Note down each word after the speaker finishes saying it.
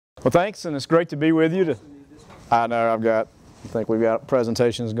Well, thanks, and it's great to be with you. I know I think we've got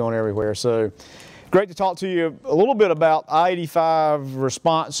presentations going everywhere. So great to talk to you a little bit about I-85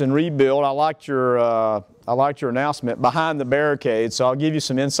 response and rebuild. I liked your announcement behind the barricades. So I'll give you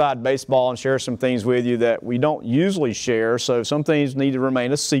some inside baseball and share some things with you that we don't usually share. So some things need to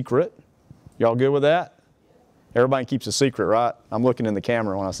remain a secret. Y'all good with that? Everybody keeps a secret, right? I'm looking in the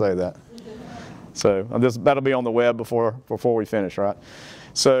camera when I say that. So that'll be on the web before we finish, right?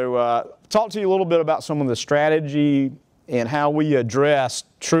 So talk to you a little bit about some of the strategy and how we address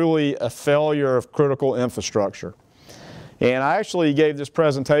truly a failure of critical infrastructure. And I actually gave this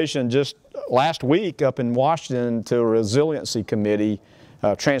presentation just last week up in Washington to a resiliency committee,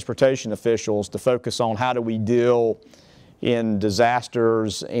 transportation officials, to focus on how do we deal in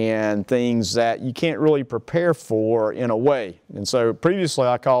disasters and things that you can't really prepare for in a way. And so previously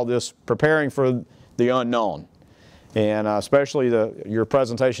I called this preparing for the unknown. And especially your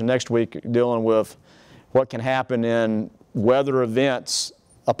presentation next week dealing with what can happen in weather events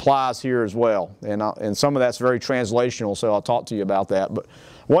applies here as well. And some of that's very translational, so I'll talk to you about that. But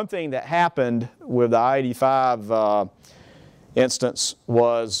one thing that happened with the I-85 instance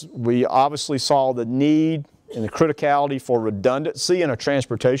was we obviously saw the need and the criticality for redundancy in a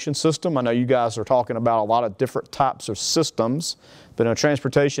transportation system. I know you guys are talking about a lot of different types of systems, but in a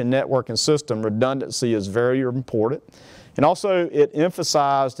transportation network and system, redundancy is very important. And also it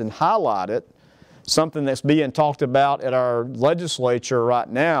emphasized and highlighted something that's being talked about at our legislature right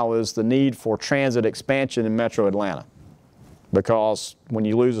now is the need for transit expansion in Metro Atlanta. Because when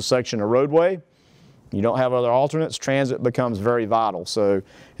you lose a section of roadway, you don't have other alternates, transit becomes very vital. So,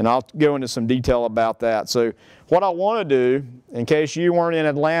 and I'll go into some detail about that. So what I want to do, in case you weren't in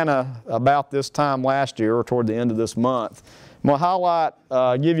Atlanta about this time last year or toward the end of this month, I'm going to highlight,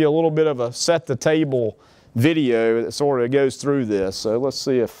 give you a little bit of a set the table video that sort of goes through this. So let's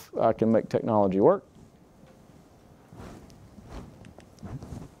see if I can make technology work.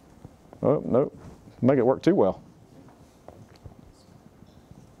 Oh, nope, make it work too well.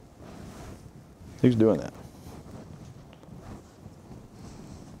 Who's doing that?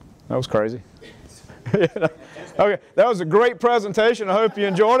 That was crazy. Okay, that was a great presentation. I hope you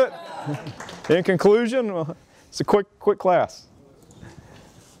enjoyed it. In conclusion, well, it's a quick class.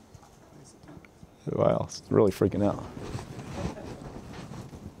 Wow, it's really freaking out.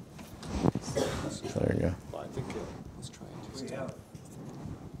 There you go. Well, I think let's try and just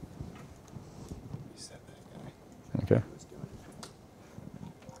reset that guy. Okay.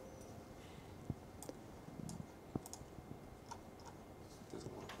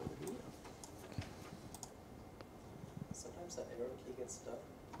 Sometimes that arrow key gets stuck.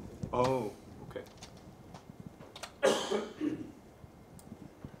 Oh, okay.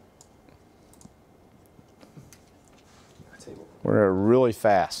 We're really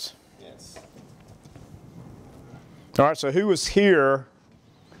fast. Yes. All right, so who was here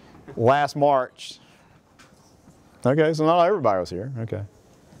last March? Okay, so not everybody was here. Okay.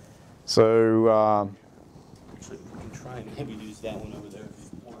 So We can try and maybe use that one over there if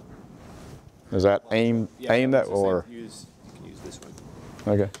you want. is that aim that or? You can use this one.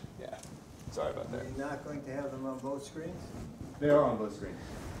 Okay. Yeah. Sorry about that. You're not going to have them on both screens? They are on both screens,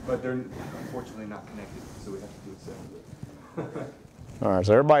 but they're unfortunately not connected, so we have to do it separately. All right,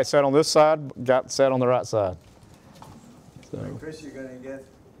 so everybody sat on this side, got sat on the right side. So. Chris, we're going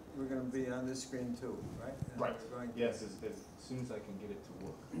to be on this screen too, right? And Right. we're going to- Yes, as soon as I can get it to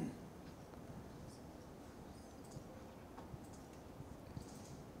work.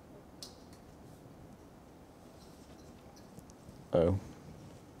 Oh.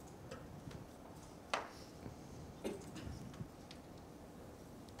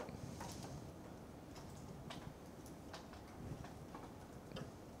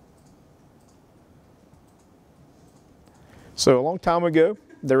 So a long time ago,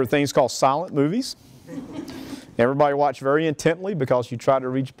 there were things called silent movies. Everybody watched very intently because you tried to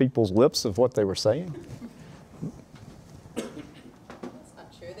reach people's lips of what they were saying. That's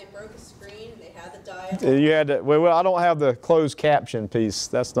not true. They broke a screen. They had the dialogue. You had to, well, I don't have the closed caption piece.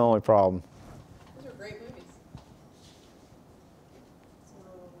 That's the only problem. Those were great movies.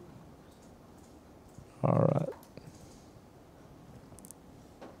 All right.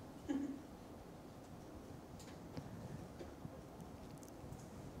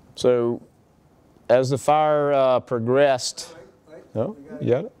 So, as the fire progressed, Wait, oh, we got you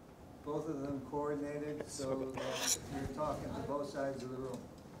got it? both of them coordinated so that you're talking to both sides of the room.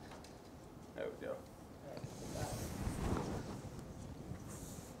 There we go.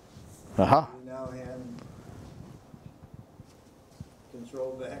 Uh-huh. You now hand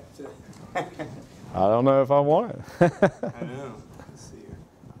control back to. I don't know if I want it. I know. Let's see here.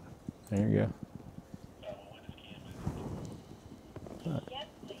 There you go.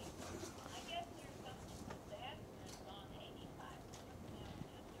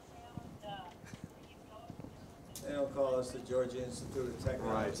 They don't call us the Georgia Institute of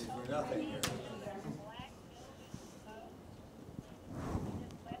Technology for nothing here.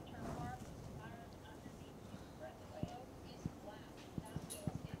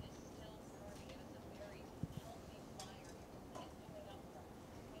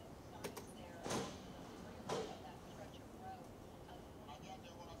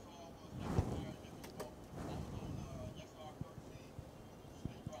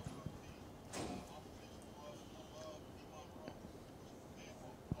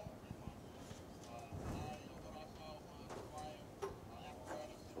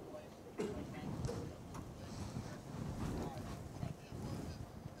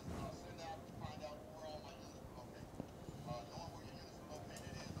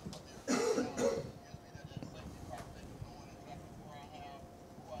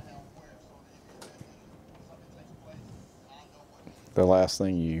 The last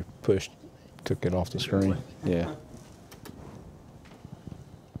thing you pushed took it off the screen. Yeah.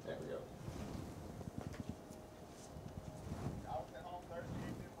 There we go.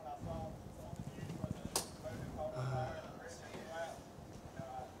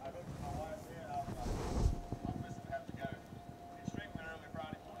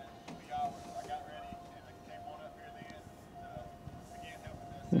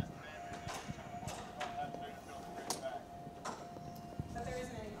 But there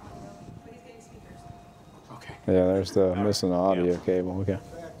isn't any audio, but he's getting speakers. Okay. Yeah, there's the missing the audio cable. Okay.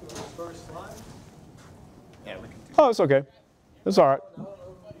 Back to the first slide. Yeah, we can do. Oh, it's okay. It's all right. We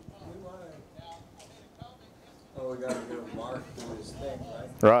wanna, oh, we gotta give Mark do his thing,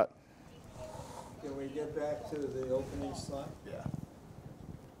 right? Right. Can we get back to the opening slide? Yeah.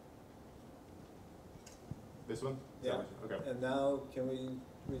 This one? Is that Yeah. what you- Okay. And now, can we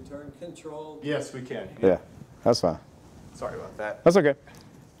return control? Yes, we can. Yeah, that's fine. Sorry about that. That's okay.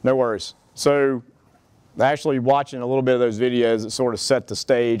 No worries. So actually watching a little bit of those videos that sort of set the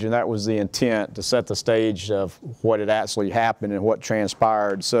stage, and that was the intent, to set the stage of what had actually happened and what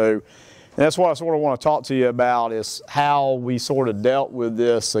transpired. So that's what I sort of want to talk to you about, is how we sort of dealt with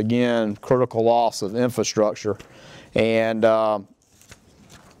this, again, critical loss of infrastructure. And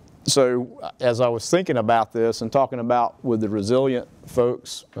so as I was thinking about this and talking about with the resilient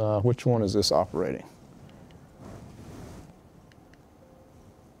folks, which one is this operating?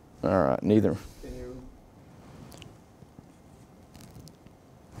 All right, neither. Can you,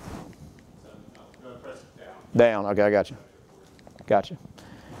 Down, okay, I got you. Gotcha.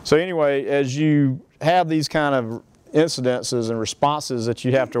 So anyway, as you have these kind of incidences and responses that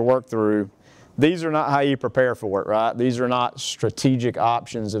you have to work through, these are not how you prepare for it, right? These are not strategic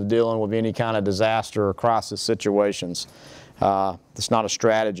options of dealing with any kind of disaster or crisis situations. It's not a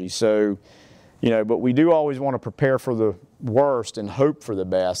strategy. So, you know, but we do always want to prepare for the worst and hope for the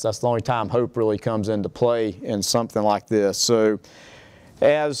best. That's the only time hope really comes into play in something like this. So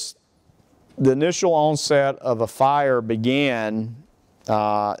as the initial onset of a fire began,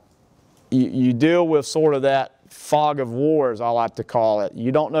 you deal with sort of that fog of war, as I like to call it.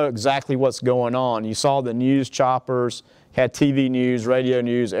 You don't know exactly what's going on. You saw the news choppers, had TV news, radio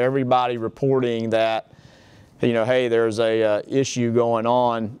news, everybody reporting that, you know, hey, there's a issue going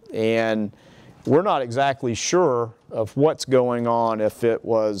on, and we're not exactly sure of what's going on, if it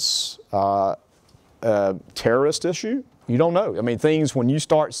was a terrorist issue. You don't know. I mean, things, when you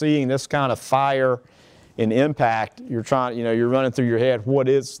start seeing this kind of fire and impact, you're trying, you know, you're running through your head, what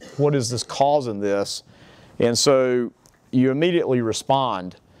is this causing this? And so you immediately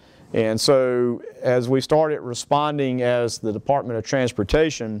respond. And so as we started responding as the Department of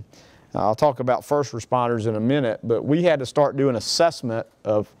Transportation, I'll talk about first responders in a minute, but we had to start doing assessment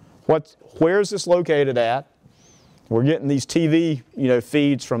of where is this located at? We're getting these TV, you know,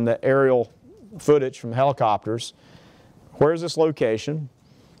 feeds from the aerial footage from helicopters. Where is this location?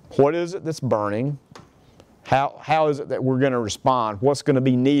 What is it that's burning? How is it that we're going to respond? What's going to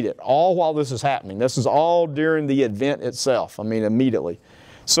be needed? All while this is happening. This is all during the event itself. I mean, immediately.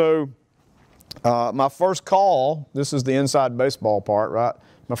 So my first call, this is the inside baseball part, right?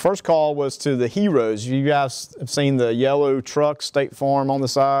 My first call was to the heroes. You guys have seen the yellow truck, State Farm on the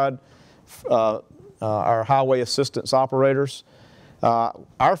side, our highway assistance operators.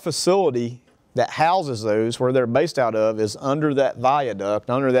 Our facility that houses those, where they're based out of, is under that viaduct,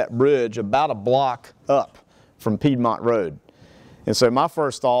 under that bridge, about a block up from Piedmont Road. And so my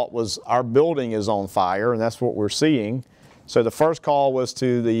first thought was our building is on fire, and that's what we're seeing. So the first call was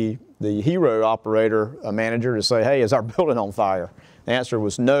to the hero operator manager to say, hey, is our building on fire? The answer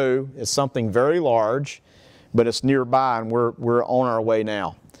was no, it's something very large, but it's nearby and we're on our way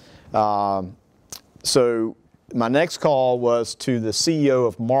now. So my next call was to the CEO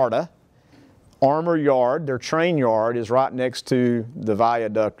of MARTA. Armor Yard, their train yard, is right next to the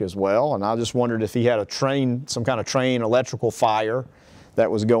viaduct as well, and I just wondered if he had a train, some kind of train electrical fire that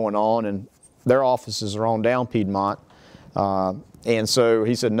was going on, and their offices are on down Piedmont. And so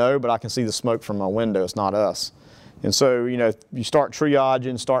he said, no, but I can see the smoke from my window, it's not us. And so, you know, you start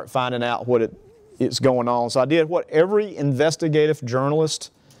triaging, start finding out what it's going on. So I did what every investigative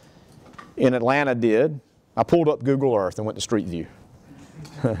journalist in Atlanta did. I pulled up Google Earth and went to Street View.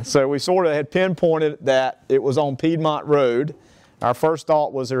 So we sort of had pinpointed that it was on Piedmont Road. Our first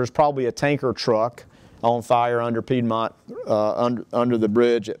thought was there was probably a tanker truck on fire under Piedmont, under the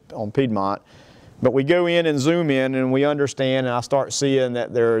bridge on Piedmont. But we go in and zoom in and we understand, and I start seeing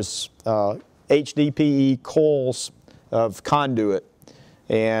that there's HDPE coils of conduit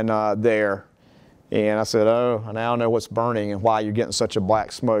and there. And I said, oh, I now know what's burning and why you're getting such a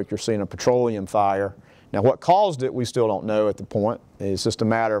black smoke. You're seeing a petroleum fire. Now what caused it, we still don't know at the point. It's just a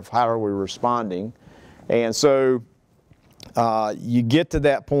matter of how are we responding. And so you get to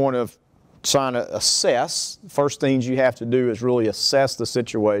that point of trying to assess. First things you have to do is really assess the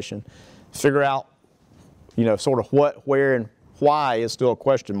situation, figure out, you know, sort of what, where, and why is still a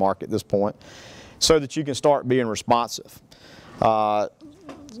question mark at this point, so that you can start being responsive. The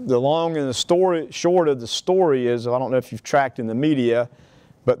long and the short of the story is, I don't know if you've tracked in the media,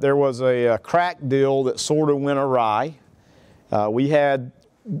 but there was a crack deal that sort of went awry. We had,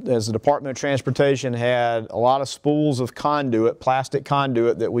 as the Department of Transportation, had a lot of spools of conduit, plastic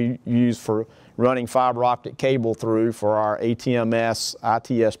conduit that we use for running fiber optic cable through for our ATMS,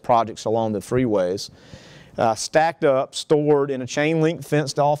 ITS projects along the freeways. Stacked up, stored in a chain link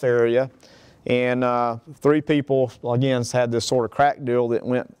fenced off area, and 3 people, again, had this sort of crack deal that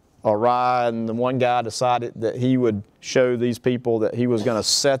went awry, and the one guy decided that he would show these people that he was going to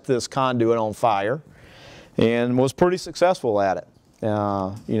set this conduit on fire, and was pretty successful at it.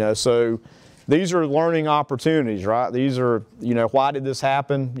 You know, so these are learning opportunities, right? These are, you know, why did this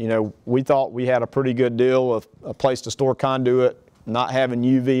happen? You know, we thought we had a pretty good deal of a place to store conduit, not having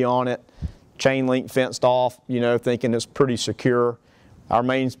UV on it, chain link fenced off, you know, thinking it's pretty secure. Our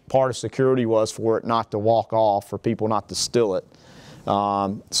main part of security was for it not to walk off, for people not to steal it.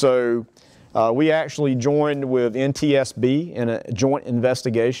 So we actually joined with NTSB in a joint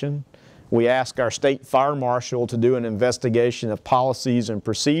investigation. We asked our state fire marshal to do an investigation of policies and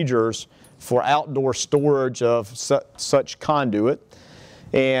procedures for outdoor storage of such conduit.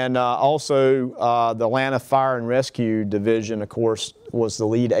 And also the Atlanta Fire and Rescue Division, of course, was the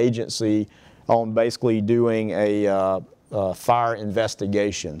lead agency on basically doing a fire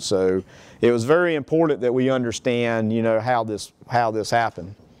investigation. So it was very important that we understand, you know, how this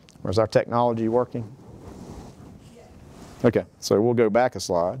happened. Is our technology working? Okay, so we'll go back a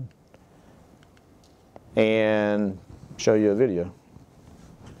slide and show you a video.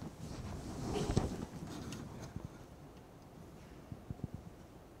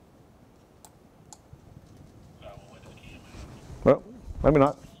 Well, maybe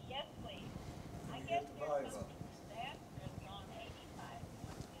not. Yes, please. I guess there's some disasters on 85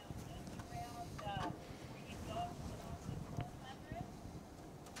 just around where you go to 400.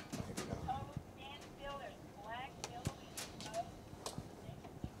 Total standstill, there's black billowing smoke.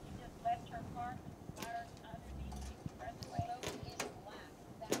 You just left her car fire underneath the expressway. Smoke is black.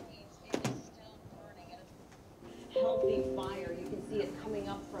 That means it is still burning. Healthy fire. You can see it coming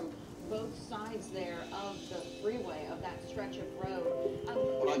up from both sides there of the freeway, of that stretch of road.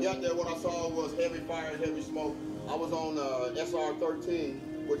 When I got there, what I saw was heavy fire and heavy smoke. I was on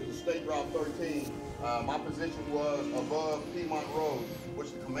SR13, which is State Route 13. My position was above Piedmont Road,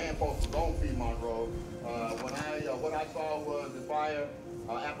 which the command post was on Piedmont Road. What I saw was the fire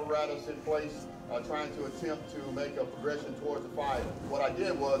apparatus in place, trying to attempt to make a progression towards the fire. What I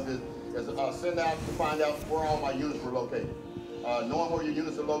did was send out to find out where all my units were located. Knowing where your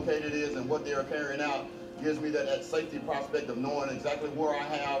units are located is and what they are carrying out gives me that safety prospect of knowing exactly where I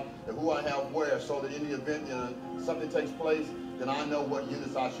have and who I have where, so that in the event something takes place, then I know what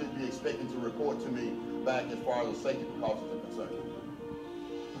units I should be expecting to report to me back as far as the safety precautions are concerned.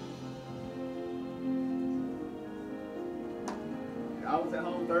 I was at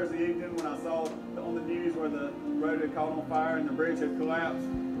home Thursday evening when I saw on the news where the road had caught on fire and the bridge had collapsed.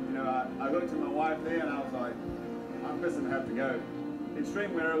 You know, I looked at my wife then and I was like, I'm fixing to have to go.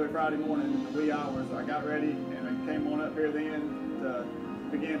 Extremely early Friday morning in the wee hours, I got ready and I came on up here then to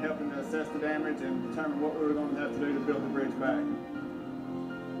begin helping to assess the damage and determine what we were going to have to do to build the bridge back.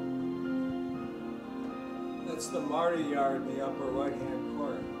 That's the MARTA yard in the upper right-hand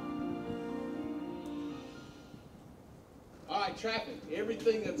corner. All right, traffic,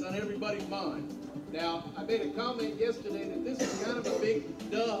 everything that's on everybody's mind. Now, I made a comment yesterday that this is kind of a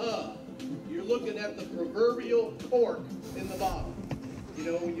big duh. You're looking at the proverbial cork in the bottom. You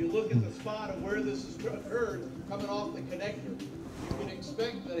know, when you look at the spot of where this has occurred coming off the connector, you can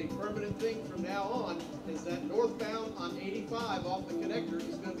expect that a permanent thing from now on is that northbound on 85 off the connector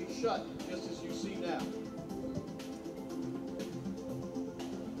is going to be shut, just as you see now.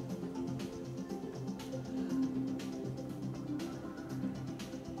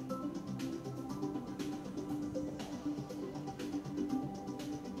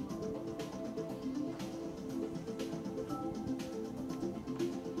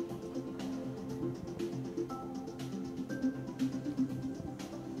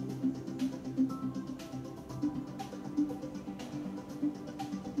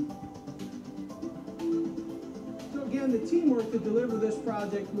 Again, the teamwork to deliver this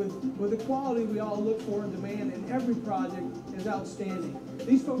project with the quality we all look for and demand in every project is outstanding.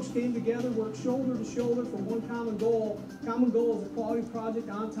 These folks came together, worked shoulder to shoulder for one common goal. Common goal is a quality project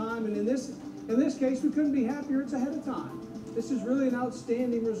on time, and in this case, we couldn't be happier. It's ahead of time. This is really an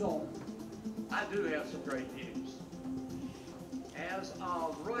outstanding result. I do have some great news. As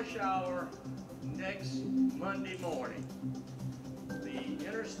of rush hour next Monday morning, the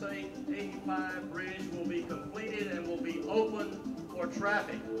Interstate 85 bridge will be completed and will be open for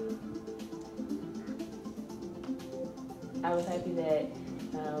traffic. I was happy that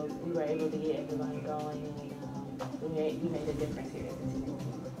we were able to get everybody going, and we made a difference here at the city.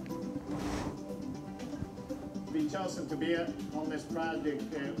 To be chosen to be on this project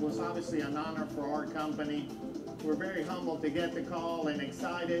was obviously an honor for our company. We're very humbled to get the call and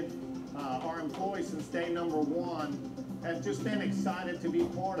excited. Our employees since day number one have just been excited to be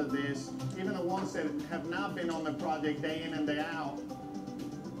part of this. Even the ones that have not been on the project day in and day out,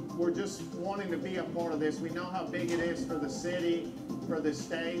 we're just wanting to be a part of this. We know how big it is for the city, for the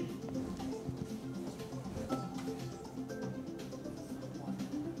state.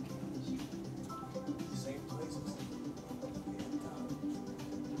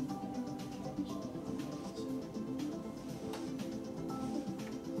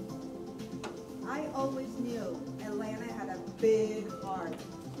 I always knew Atlanta had a big heart.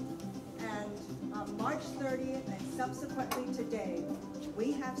 And on March 30th and subsequently today,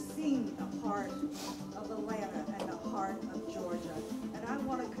 we have seen the heart of Atlanta and the heart of Georgia. And I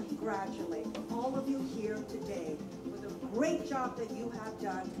want to congratulate all of you here today for the great job that you have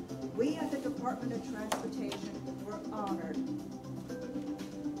done. We at the Department of Transportation were honored.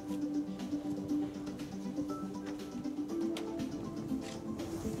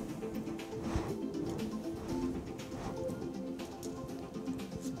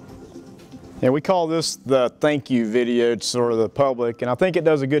 Yeah, we call this the thank you video to sort of the public, and I think it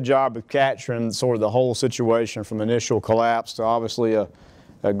does a good job of capturing sort of the whole situation from initial collapse to obviously a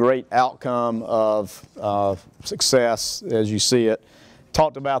great outcome of success as you see it.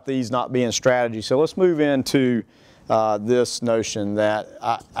 Talked about these not being strategy, so let's move into this notion that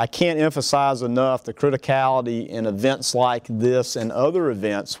I can't emphasize enough the criticality in events like this and other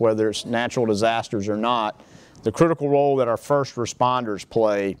events, whether it's natural disasters or not, the critical role that our first responders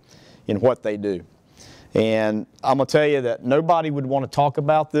play in what they do. And I'm going to tell you that nobody would want to talk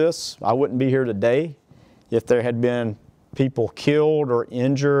about this. I wouldn't be here today if there had been people killed or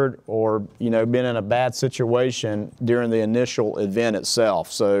injured or been in a bad situation during the initial event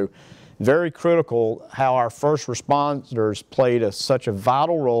itself. So very critical how our first responders played such a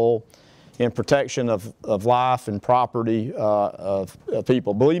vital role in protection of life and property of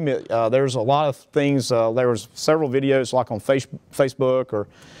people. Believe me, there's a lot of things, there was several videos like on Facebook or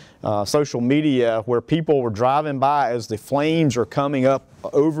social media where people were driving by as the flames are coming up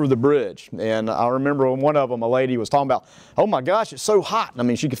over the bridge. And I remember on one of them, a lady was talking about, oh my gosh, it's so hot. I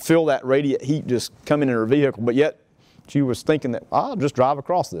mean, she could feel that radiant heat just coming in her vehicle, but yet she was thinking that, I'll just drive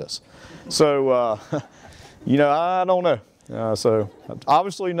across this. So, I don't know. So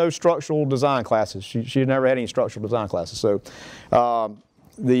obviously no structural design classes. She had never had any structural design classes. So again,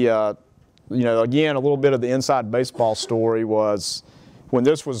 a little bit of the inside baseball story was when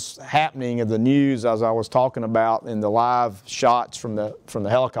this was happening in the news, as I was talking about in the live shots from the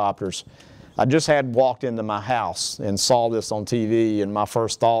helicopters, I just had walked into my house and saw this on TV, and my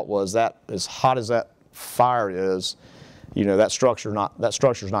first thought was that as hot as that fire is, that structure's not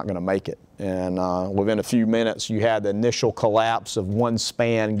going to make it. And within a few minutes, you had the initial collapse of one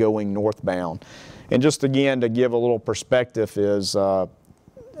span going northbound. And just again, to give a little perspective, is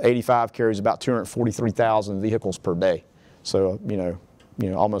 85 carries about 243,000 vehicles per day. So,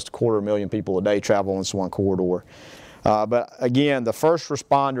 almost 250,000 people a day travel on this one corridor. But again, the first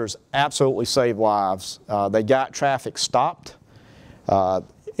responders absolutely saved lives. They got traffic stopped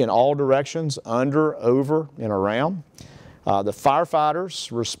in all directions, under, over, and around. The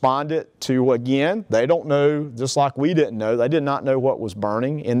firefighters responded to, again, they don't know, just like we didn't know, they did not know what was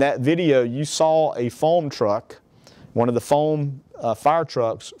burning. In that video, you saw a foam truck, one of the foam fire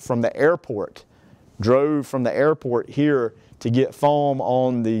trucks from the airport, drove from the airport here to get foam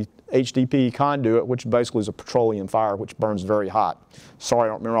on the HDP conduit, which basically is a petroleum fire, which burns very hot. Sorry,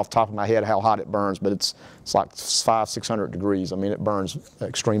 I don't remember off the top of my head how hot it burns, but it's like 500-600 degrees. I mean, it burns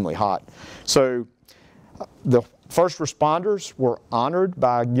extremely hot. So the first responders were honored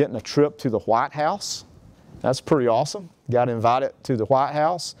by getting a trip to the White House. That's pretty awesome. Got invited to the White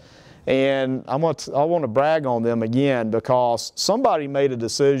House. And I want to brag on them again, because somebody made a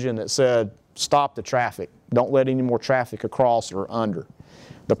decision that said, stop the traffic. Don't let any more traffic across or under.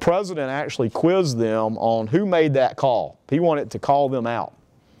 The president actually quizzed them on who made that call. He wanted to call them out.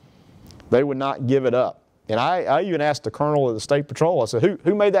 They would not give it up. And I even asked the colonel of the State Patrol, I said,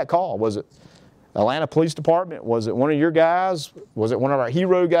 who made that call? Was it Atlanta Police Department? Was it one of your guys? Was it one of our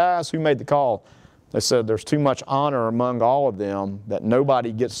hero guys? Who made the call? They said there's too much honor among all of them that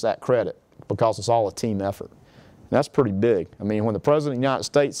nobody gets that credit, because it's all a team effort. And that's pretty big. I mean, when the President of the United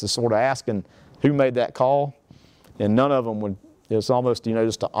States is sort of asking who made that call, and none of them would, it's almost,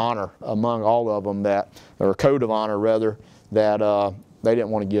 just an honor among all of them, that, or a code of honor rather, that they didn't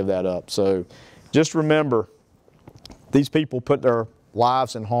want to give that up. So just remember, these people put their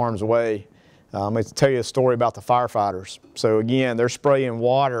lives in harm's way. I'm going to tell you a story about the firefighters. So again, they're spraying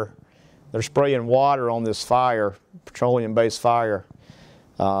water. They're spraying water on this fire, petroleum-based fire,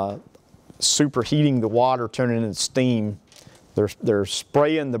 superheating the water, turning it into steam. They're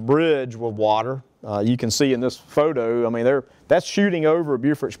spraying the bridge with water. You can see in this photo, I mean, that's shooting over a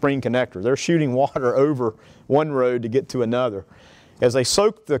Beaufort Spring connector. They're shooting water over one road to get to another. As they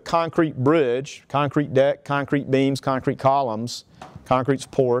soak the concrete bridge, concrete deck, concrete beams, concrete columns, concrete's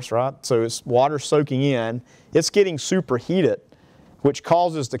porous, right? So it's water soaking in. It's getting superheated, which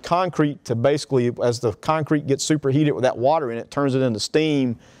causes the concrete to basically, as the concrete gets superheated with that water in it, turns it into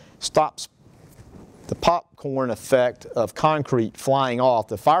steam, stops the popcorn effect of concrete flying off.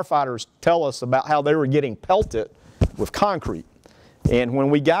 The firefighters tell us about how they were getting pelted with concrete. And when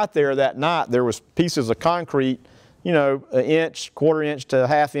we got there that night, there was pieces of concrete, an inch, quarter inch to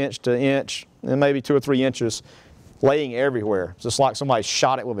half inch to inch, and maybe 2 or 3 inches, laying everywhere. It's just like somebody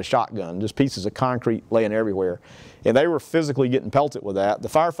shot it with a shotgun, just pieces of concrete laying everywhere. And they were physically getting pelted with that. The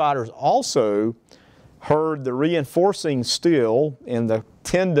firefighters also heard the reinforcing steel and the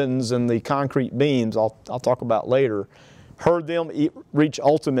tendons and the concrete beams, I'll talk about later, heard them reach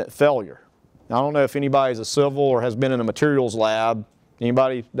ultimate failure. Now, I don't know if anybody's a civil or has been in a materials lab.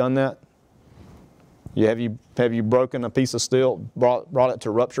 Anybody done that? Have you broken a piece of steel, brought it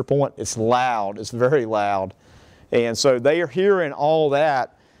to rupture point? It's loud. It's very loud. And so they are hearing all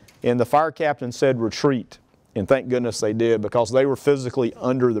that, and the fire captain said retreat. And thank goodness they did, because they were physically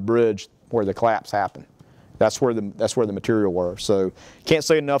under the bridge where the collapse happened. That's where the material were. So can't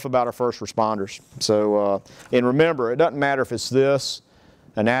say enough about our first responders. So and remember, it doesn't matter if it's this,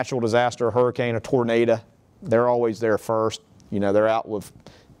 a natural disaster, a hurricane, a tornado. They're always there first. They're out with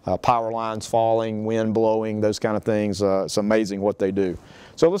power lines falling, wind blowing, those kind of things. It's amazing what they do.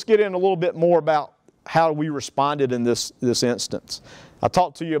 So let's get in a little bit more about how we responded in this instance. I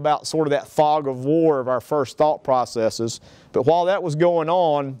talked to you about sort of that fog of war of our first thought processes, but while that was going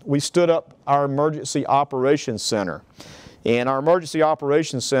on, we stood up our Emergency Operations Center. And our Emergency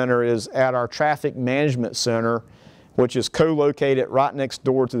Operations Center is at our Traffic Management Center, which is co-located right next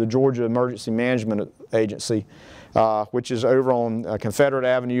door to the Georgia Emergency Management Agency, which is over on Confederate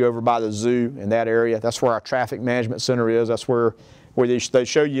Avenue over by the zoo in that area. That's where our Traffic Management Center is. That's where they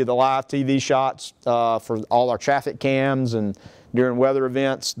show you the live TV shots for all our traffic cams, and during weather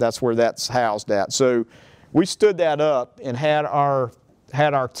events, that's where that's housed at. So we stood that up and had our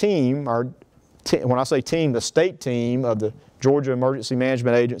team, when I say team, the state team of the Georgia Emergency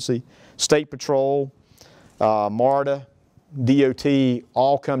Management Agency, State Patrol, MARTA, DOT,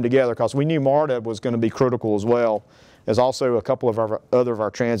 all come together, because we knew MARTA was going to be critical as well, as also a couple of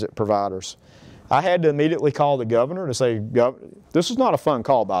our transit providers. I had to immediately call the governor to say, this is not a fun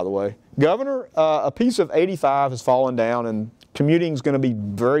call, by the way. Governor, a piece of 85 has fallen down, and commuting is going to be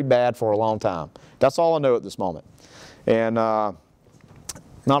very bad for a long time. That's all I know at this moment. And not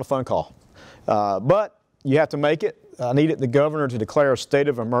a fun call. But you have to make it. I needed the governor to declare a state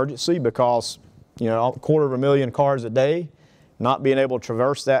of emergency, because 250,000 cars a day, not being able to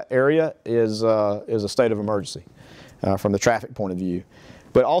traverse that area is a state of emergency. from the traffic point of view.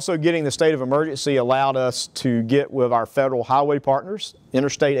 But also getting the state of emergency allowed us to get with our federal highway partners.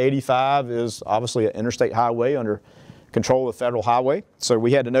 Interstate 85 is obviously an interstate highway under control of the federal highway. So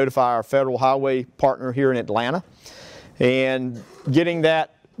we had to notify our federal highway partner here in Atlanta. And getting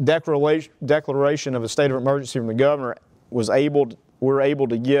that declaration of a state of emergency from the governor we're able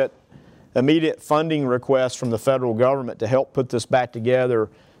to get immediate funding requests from the federal government to help put this back together,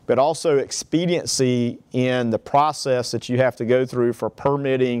 but also expediency in the process that you have to go through for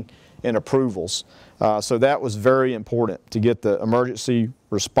permitting and approvals. So that was very important to get the emergency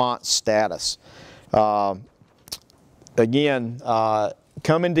response status. Again,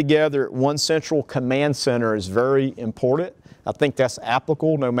 coming together at one central command center is very important. I think that's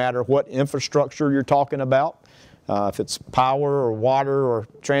applicable no matter what infrastructure you're talking about. If it's power or water or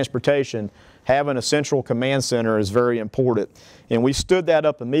transportation, having a central command center is very important. And we stood that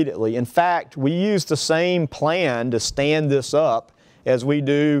up immediately. In fact, we used the same plan to stand this up as we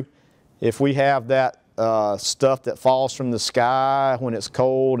do if we have that stuff that falls from the sky when it's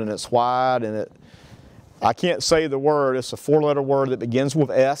cold and it's white and I can't say the word, it's a 4-letter word that begins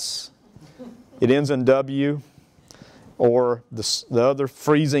with S, it ends in W, or the other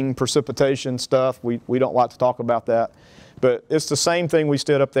freezing precipitation stuff. We don't like to talk about that. But it's the same thing we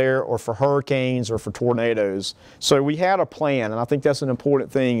stood up there, or for hurricanes or for tornadoes. So we had a plan, and I think that's an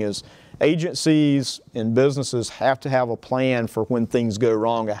important thing is agencies and businesses have to have a plan for when things go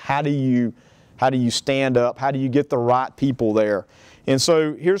wrong. How do you stand up? How do you get the right people there? And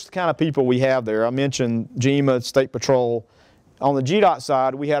so here's the kind of people we have there. I mentioned GEMA, State Patrol. On the GDOT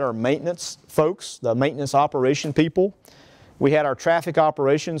side, we had our maintenance folks, the maintenance operation people. We had our traffic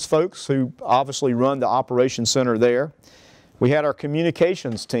operations folks who obviously run the operations center there. We had our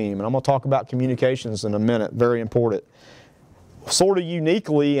communications team, and I'm going to talk about communications in a minute, very important. Sort of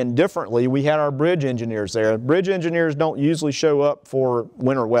uniquely and differently, we had our bridge engineers there. Bridge engineers don't usually show up for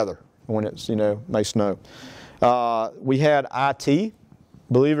winter weather when it's, may snow. We had IT,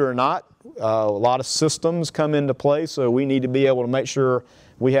 believe it or not. A lot of systems come into play, so we need to be able to make sure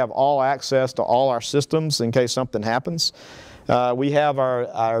we have all access to all our systems in case something happens. We have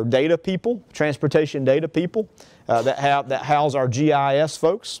our data people, transportation data people, that house our GIS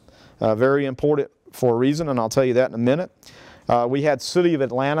folks. Very important for a reason, and I'll tell you that in a minute. We had City of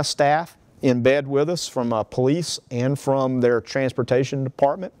Atlanta staff in bed with us from police and from their transportation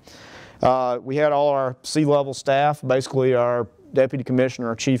department. We had all our C-level staff, basically our deputy commissioner,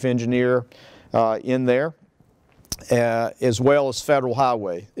 our chief engineer in there, as well as federal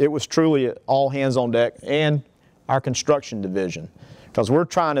highway. It was truly all hands on deck, and our construction division, because we're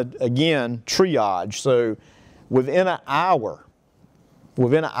trying to, again, triage. So within an hour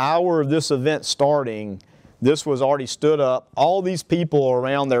of this event starting, this was already stood up. All these people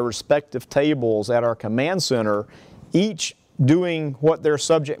around their respective tables at our command center, each doing what their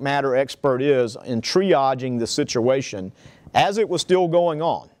subject matter expert is in triaging the situation as it was still going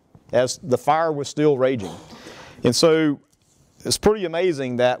on, as the fire was still raging. And so it's pretty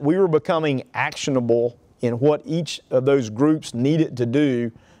amazing that we were becoming actionable in what each of those groups needed to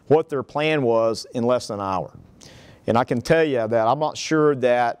do, what their plan was in less than an hour. And I can tell you that I'm not sure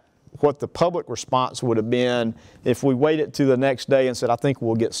that what the public response would have been if we waited to the next day and said, I think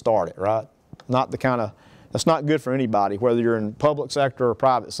we'll get started, right? That's not good for anybody, whether you're in public sector or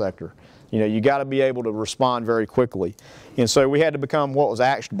private sector. You got to be able to respond very quickly. And so we had to become what was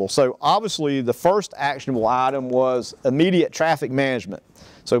actionable. So obviously the first actionable item was immediate traffic management.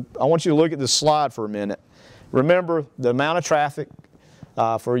 So I want you to look at this slide for a minute. Remember the amount of traffic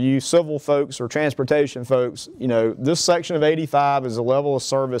for you civil folks or transportation folks. This section of 85 is a level of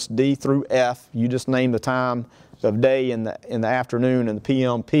service D through F. You just name the time of day in the afternoon and the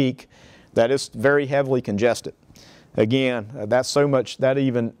PM peak. That is very heavily congested. Again, that's so much, that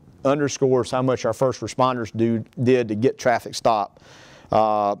even underscores how much our first responders did to get traffic stopped.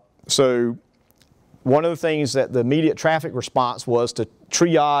 So one of the things that the immediate traffic response was to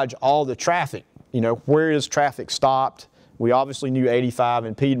triage all the traffic. Where is traffic stopped? We obviously knew 85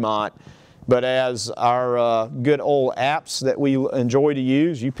 in Piedmont, but as our good old apps that we enjoy to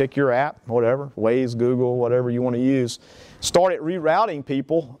use, you pick your app, whatever, Waze, Google, whatever you want to use, started rerouting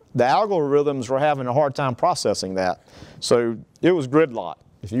people. The algorithms were having a hard time processing that. So it was gridlock.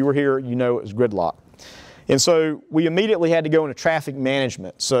 If you were here, you know it was gridlock. And so we immediately had to go into traffic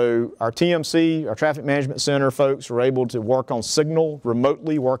management. So our TMC, our Traffic Management Center folks were able to work on signal,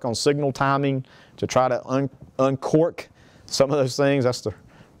 remotely work on signal timing to try to uncork some of those things. That's the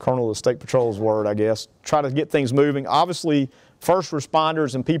Colonel of the State Patrol's word, I guess. Try to get things moving. Obviously, first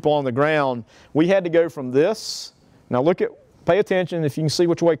responders and people on the ground, we had to go from this. Now pay attention if you can see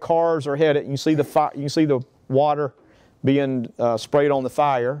which way cars are headed. You can see the fire, you can see the water being sprayed on the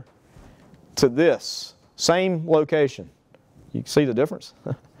fire to this same location. You can see the difference.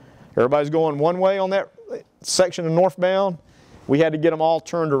 Everybody's going one way on that section of northbound. We had to get them all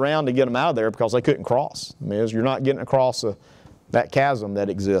turned around to get them out of there because they couldn't cross. I mean, you're not getting across that chasm that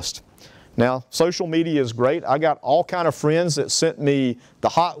exists. Now, social media is great. I got all kind of friends that sent me the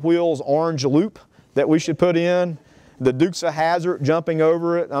Hot Wheels orange loop that we should put in, the Dukes of Hazzard jumping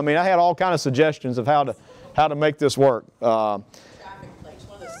over it. I mean, I had all kind of suggestions of how to make this work.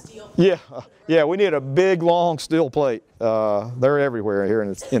 Yeah, we need a big, long steel plate. They're everywhere here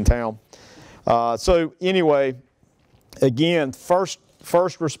in town. So anyway, again, first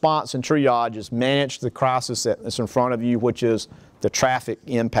response and triage is manage the crisis that's in front of you, which is the traffic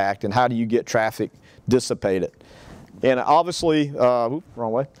impact and how do you get traffic dissipated. And obviously, wrong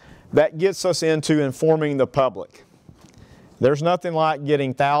way, that gets us into informing the public. There's nothing like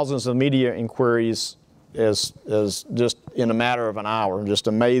getting thousands of media inquiries as just in a matter of an hour. Just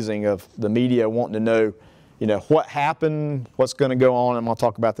amazing of the media wanting to know, what happened, what's going to go on. I'm going to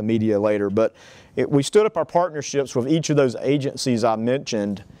talk about the media later. But we stood up our partnerships with each of those agencies I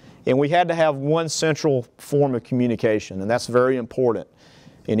mentioned, and we had to have one central form of communication, and that's very important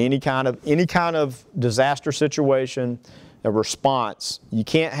in any kind of disaster situation. A response, you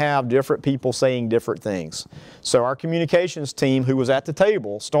can't have different people saying different things. So our communications team, who was at the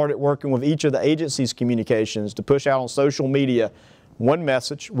table, started working with each of the agencies' communications to push out on social media one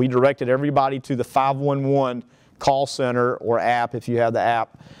message. We directed everybody to the 511 call center or app, if you have the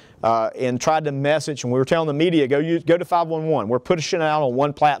app, and tried to message, and we were telling the media, go to 511. We're pushing it out on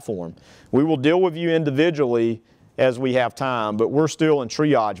one platform. We will deal with you individually as we have time, but we're still in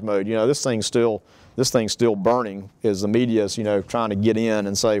triage mode. This thing's still burning as the media is, trying to get in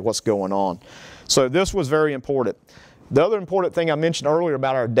and say what's going on. So this was very important. The other important thing I mentioned earlier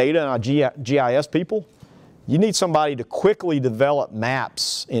about our data and our GIS people, you need somebody to quickly develop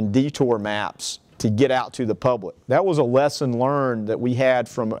maps and detour maps to get out to the public. That was a lesson learned that we had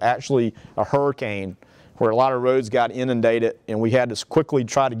from actually a hurricane where a lot of roads got inundated, and we had to quickly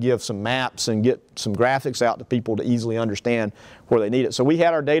try to give some maps and get some graphics out to people to easily understand where they need it. So we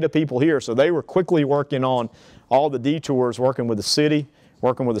had our data people here, so they were quickly working on all the detours, working with the city,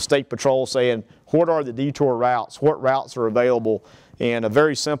 working with the state patrol, saying what are the detour routes, what routes are available, and a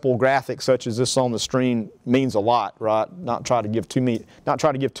very simple graphic such as this on the screen means a lot, right? Not try to give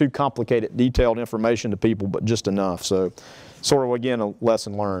too complicated, detailed information to people, but just enough. So sort of, again, a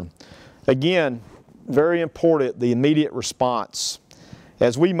lesson learned. Again, very important, the immediate response.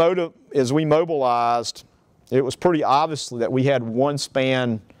 As we mobilized, it was pretty obvious that we had one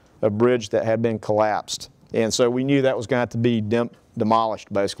span of bridge that had been collapsed. And so we knew that was going to have to be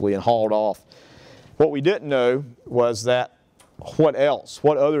demolished, basically, and hauled off. What we didn't know was that what else?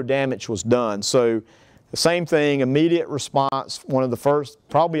 What other damage was done? So the same thing, immediate response. One of the first,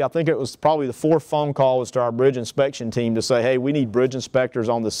 I think it was probably the fourth phone call was to our bridge inspection team to say, hey, we need bridge inspectors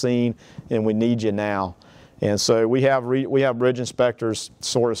on the scene and we need you now. And so we have bridge inspectors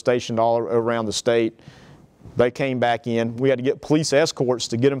sort of stationed all around the state. They came back in. We had to get police escorts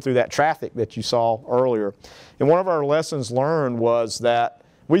to get them through that traffic that you saw earlier. And one of our lessons learned was that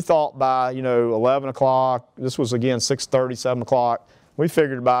we thought by 11 o'clock, this was again 6:30, 7 o'clock, we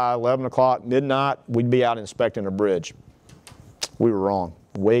figured by 11 o'clock, midnight, we'd be out inspecting a bridge. We were wrong.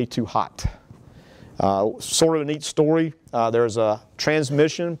 Way too hot. Sort of a neat story. There's a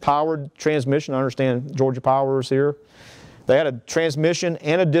powered transmission. I understand Georgia Power is here. They had a transmission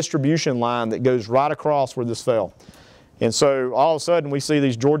and a distribution line that goes right across where this fell. And so all of a sudden we see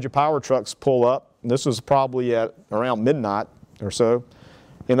these Georgia Power trucks pull up. This was probably at around midnight or so.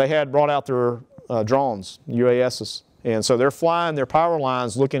 And they had brought out their drones, UASs. And so they're flying their power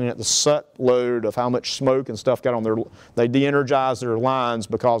lines looking at the soot load of how much smoke and stuff got on their, they de-energized their lines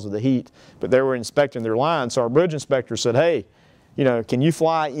because of the heat, but they were inspecting their lines. So our bridge inspector said, hey, can you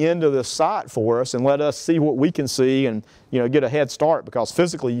fly into this site for us and let us see what we can see and, get a head start, because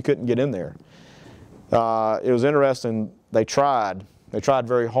physically you couldn't get in there. It was interesting. They tried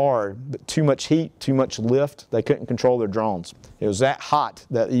very hard, but too much heat, too much lift, they couldn't control their drones. It was that hot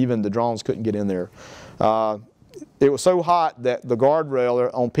that even the drones couldn't get in there. It was so hot that the guardrail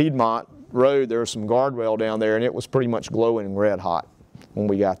on Piedmont Road, there was some guardrail down there, and it was pretty much glowing red hot when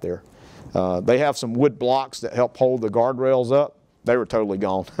we got there. They have some wood blocks that help hold the guardrails up. They were totally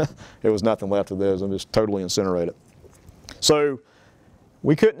gone. There was nothing left of those. It was totally incinerated. So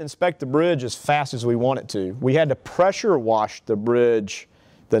we couldn't inspect the bridge as fast as we wanted to. We had to pressure wash the bridge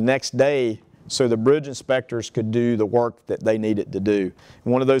the next day so the bridge inspectors could do the work that they needed to do.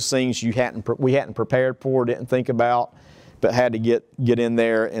 And one of those things we hadn't prepared for, didn't think about, but had to get in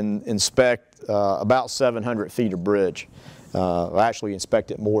there and inspect about 700 feet of bridge. Actually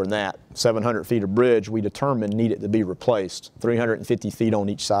inspected more than that. 700 feet of bridge we determined needed to be replaced, 350 feet on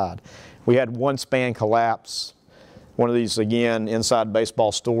each side. We had one span collapse. One of these, again, inside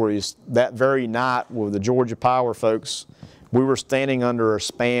baseball stories. That very night with the Georgia Power folks, we were standing under a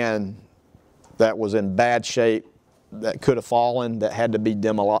span that was in bad shape, that could have fallen, that had to be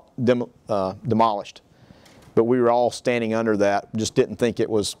demolished. But we were all standing under that, just didn't think it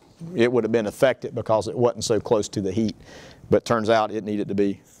would have been affected because it wasn't so close to the heat. But turns out it needed to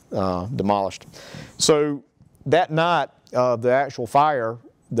be demolished. So that night of the actual fire,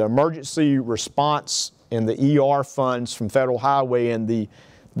 the emergency response and the ER funds from Federal Highway and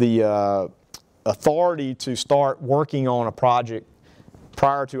the authority to start working on a project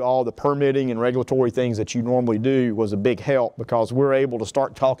prior to all the permitting and regulatory things that you normally do was a big help, because we're able to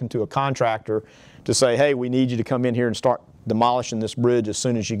start talking to a contractor to say, hey, we need you to come in here and start demolishing this bridge as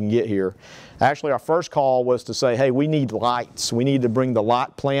soon as you can get here. Actually, our first call was to say, hey, we need lights. We need to bring the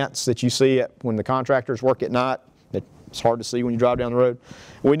light plants that you see when the contractors work at night. It's hard to see when you drive down the road.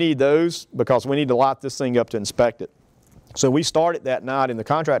 We need those because we need to light this thing up to inspect it. So we started that night, and the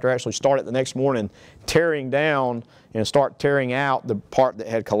contractor actually started the next morning tearing down and start tearing out the part that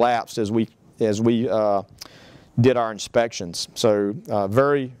had collapsed as we did our inspections. So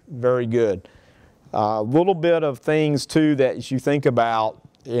very, very good. A little bit of things too that you think about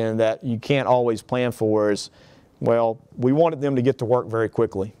and that you can't always plan for is, well, we wanted them to get to work very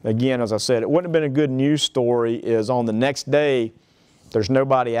quickly. Again, as I said, it wouldn't have been a good news story is on the next day, there's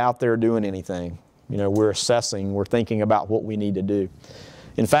nobody out there doing anything. You know, we're assessing, we're thinking about what we need to do.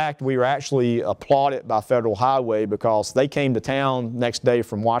 In fact, we were actually applauded by Federal Highway because they came to town next day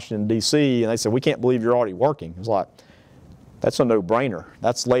from Washington, D.C., and they said, we can't believe you're already working. It was like, that's a no-brainer.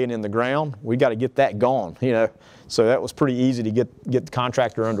 That's laying in the ground. We got to get that gone, you know. So that was pretty easy to get the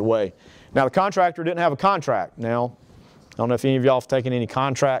contractor underway. Now, the contractor didn't have a contract. Now, I don't know if any of y'all have taken any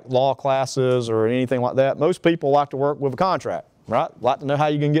contract law classes or anything like that. Most people like to work with a contract, right? Like to know how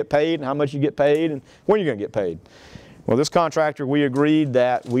you're going to get paid and how much you get paid and when you're going to get paid. Well, this contractor, we agreed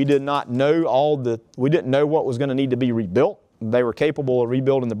that we did not know we didn't know what was going to need to be rebuilt. They were capable of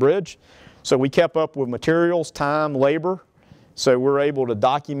rebuilding the bridge. So we kept up with materials, time, labor. So we're able to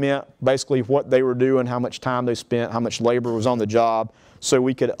document basically what they were doing, how much time they spent, how much labor was on the job, so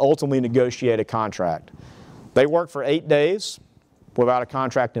we could ultimately negotiate a contract. They worked for 8 days without a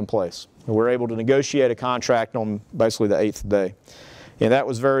contract in place. And we're able to negotiate a contract on basically the 8th day. And that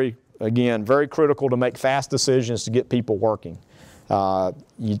was again, very critical to make fast decisions to get people working.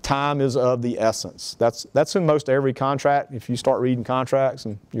 Time is of the essence. That's in most every contract. If you start reading contracts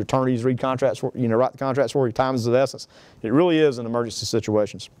and your attorneys read contracts, write the contracts for you, time is of the essence. It really is in emergency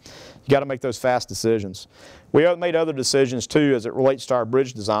situations. You got to make those fast decisions. We made other decisions too as it relates to our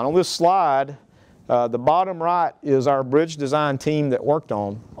bridge design. On this slide, the bottom right is our bridge design team that worked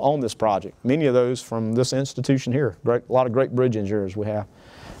on this project. Many of those from this institution here. A lot of great bridge engineers we have.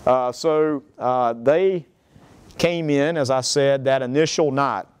 They came in, as I said, that initial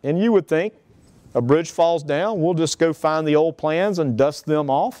night. And you would think a bridge falls down, we'll just go find the old plans and dust them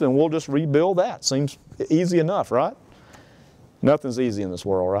off and we'll just rebuild that. Seems easy enough, right? Nothing's easy in this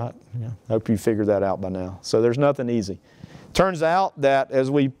world, right? Yeah. Hope you figured that out by now. So there's nothing easy. Turns out that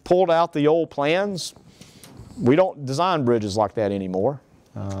as we pulled out the old plans, we don't design bridges like that anymore.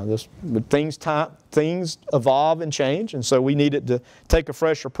 Things evolve and change, and so we needed to take a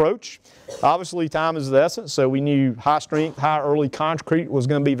fresh approach. Obviously, time is the essence, so we knew high strength, high early concrete was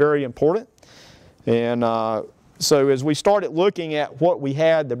going to be very important. And so as we started looking at what we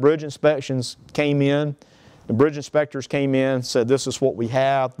had, the bridge inspections came in. The bridge inspectors came in, said this is what we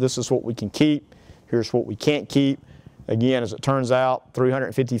have, this is what we can keep, here's what we can't keep. Again, as it turns out,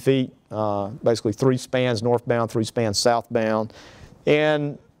 350 feet, basically 3 spans northbound, 3 spans southbound.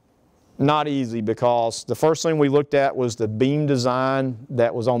 And not easy, because the first thing we looked at was the beam design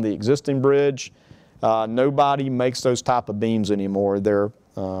that was on the existing bridge. Nobody makes those type of beams anymore. They're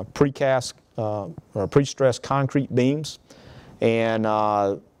precast or pre-stressed concrete beams. And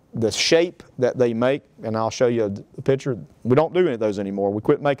the shape that they make, and I'll show you a picture, we don't do any of those anymore. We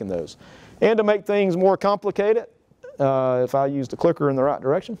quit making those. And to make things more complicated, if I use the clicker in the right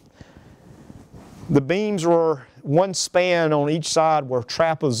direction, the beams were 1 span on each side were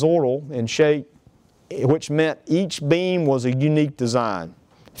trapezoidal in shape, which meant each beam was a unique design.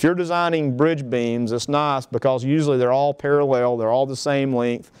 If you're designing bridge beams, it's nice because usually they're all parallel, they're all the same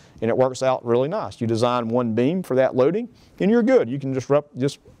length, and it works out really nice. You design 1 beam for that loading, and you're good. You can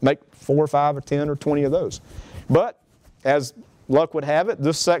just make 4 or 5 or 10 or 20 of those. But as luck would have it,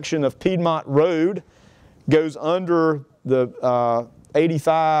 this section of Piedmont Road goes under the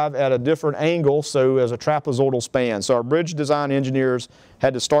 85 at a different angle, so as a trapezoidal span. So our bridge design engineers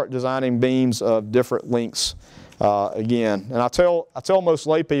had to start designing beams of different lengths again. And I tell most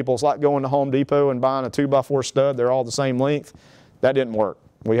lay people it's like going to Home Depot and buying a 2x4 stud. They're all the same length. That didn't work.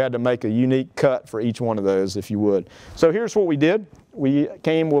 We had to make a unique cut for each one of those, if you would. So here's what we did. We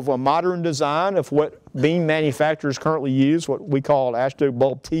came with a modern design of what beam manufacturers currently use, what we call AASHTO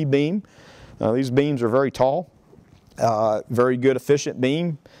bulb T-beam. These beams are very tall, very good efficient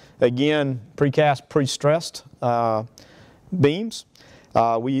beam. Again, precast, pre-stressed beams.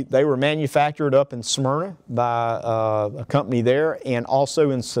 They were manufactured up in Smyrna by a company there and also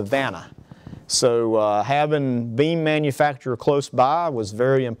in Savannah. So having beam manufacturer close by was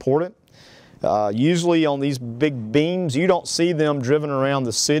very important. Usually on these big beams, you don't see them driven around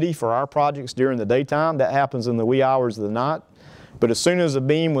the city for our projects during the daytime. That happens in the wee hours of the night. But as soon as a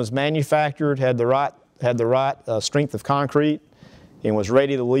beam was manufactured, had the right strength of concrete, and was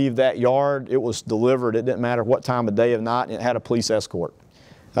ready to leave that yard, it was delivered. It didn't matter what time of day or night, and it had a police escort.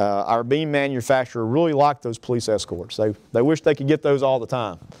 Our beam manufacturer really liked those police escorts. They wish they could get those all the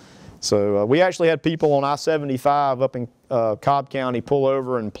time. So we actually had people on I-75 up in Cobb County pull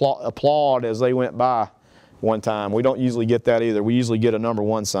over and applaud as they went by one time. We don't usually get that either. We usually get a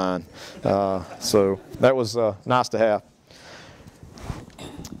 #1 sign. So that was nice to have.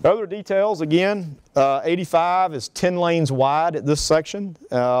 Other details, again, 85 is 10 lanes wide at this section.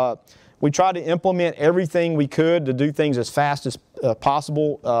 We tried to implement everything we could to do things as fast as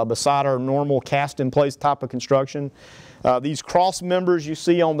possible beside our normal cast-in-place type of construction. These cross members you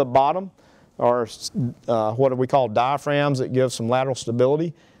see on the bottom are what we call diaphragms that give some lateral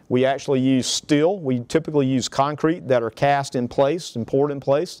stability. We actually use steel. We typically use concrete that are cast in place and poured in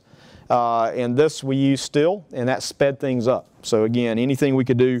place. And this we use steel, and that sped things up. So again, anything we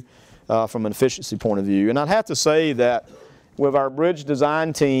could do from an efficiency point of view. And I'd have to say that with our bridge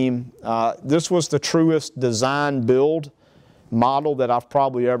design team, this was the truest design build model that I've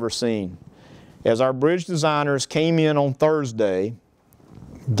probably ever seen. As our bridge designers came in on Thursday,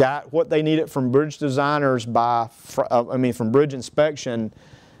 got what they needed from bridge designers from bridge inspection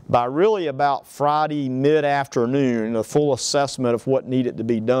by really about Friday mid-afternoon, a full assessment of what needed to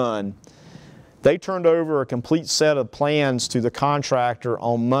be done. They turned over a complete set of plans to the contractor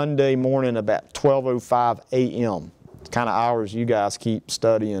on Monday morning about 12:05 a.m. The kind of hours you guys keep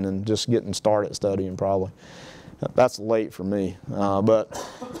studying and just getting started studying probably. That's late for me. But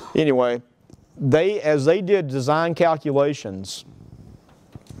anyway, as they did design calculations,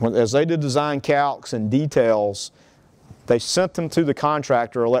 as they did design calcs and details, they sent them to the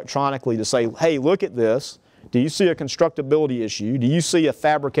contractor electronically to say, hey, look at this. Do you see a constructability issue? Do you see a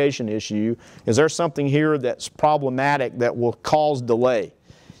fabrication issue? Is there something here that's problematic that will cause delay?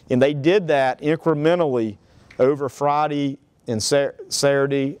 And they did that incrementally over Friday and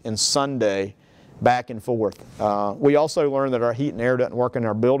Saturday and Sunday, back and forth. We also learned that our heat and air doesn't work in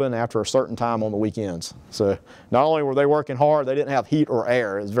our building after a certain time on the weekends. So not only were they working hard, they didn't have heat or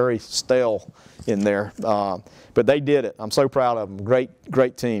air. It was very stale in there. But they did it. I'm so proud of them.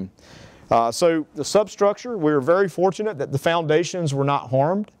 Great team. So the substructure, we were very fortunate that the foundations were not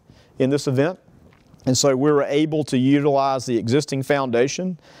harmed in this event. And so we were able to utilize the existing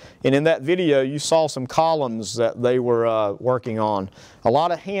foundation. And in that video, you saw some columns that they were working on. A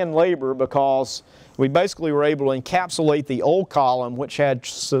lot of hand labor because we basically were able to encapsulate the old column, which had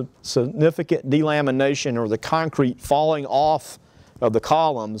significant delamination or the concrete falling off of the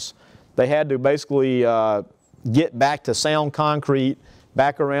columns. They had to basically get back to sound concrete,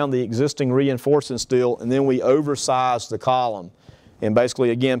 back around the existing reinforcing steel, and then we oversized the column. And basically,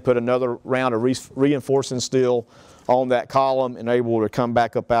 again, put another round of reinforcing steel on that column and able to come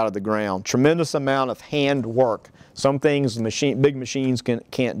back up out of the ground. Tremendous amount of hand work. Some things big machines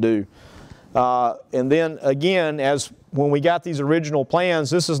can't do. And then again, when we got these original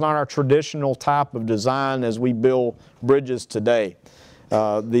plans, this is not our traditional type of design as we build bridges today.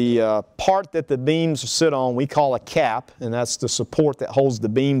 The part that the beams sit on we call a cap, and that's the support that holds the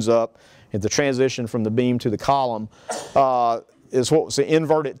beams up at the transition from the beam to the column. Is what was an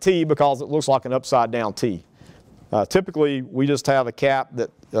inverted T because it looks like an upside down T. Typically, we just have a cap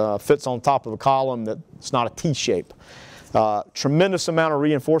that fits on top of a column that's not a T shape. Tremendous amount of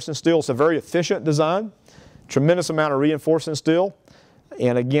reinforcing steel. It's a very efficient design. Tremendous amount of reinforcing steel.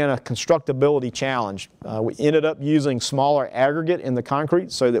 And again, a constructability challenge. We ended up using smaller aggregate in the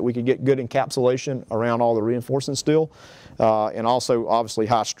concrete so that we could get good encapsulation around all the reinforcing steel. And also, obviously,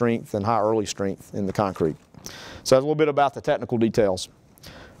 high strength and high early strength in the concrete. So that's a little bit about the technical details.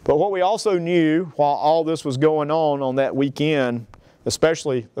 But what we also knew while all this was going on that weekend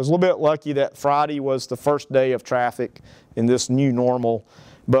especially, I was a little bit lucky that Friday was the first day of traffic in this new normal.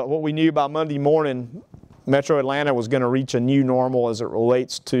 But what we knew by Monday morning, Metro Atlanta was going to reach a new normal as it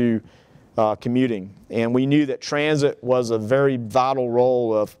relates to commuting. And we knew that transit was a very vital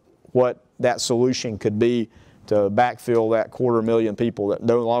role of what that solution could be to backfill that 250,000 people that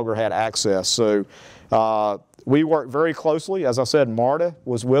no longer had access. So we worked very closely. As I said, MARTA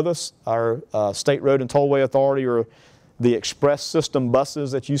was with us. Our State Road and Tollway Authority, or the express system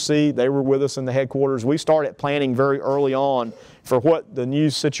buses that you see, they were with us in the headquarters. We started planning very early on for what the new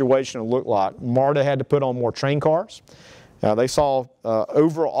situation would look like. MARTA had to put on more train cars. They saw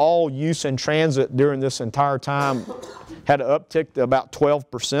overall use in transit during this entire time had to uptick to about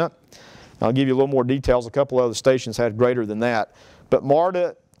 12%. I'll give you a little more details. A couple other stations had greater than that. But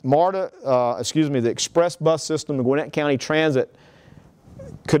the express bus system of Gwinnett County Transit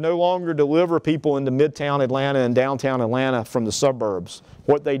could no longer deliver people into Midtown Atlanta and downtown Atlanta from the suburbs.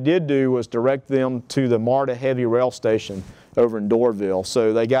 What they did do was direct them to the MARTA heavy rail station over in Doraville.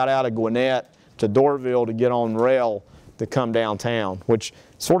 So they got out of Gwinnett to Doraville to get on rail to come downtown, which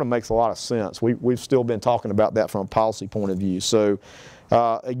sort of makes a lot of sense. We've still been talking about that from a policy point of view. So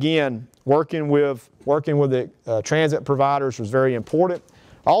again, working with the transit providers was very important.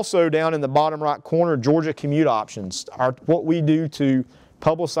 Also, down in the bottom right corner, Georgia Commute Options. What we do to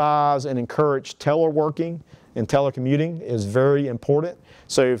publicize and encourage teleworking and telecommuting is very important.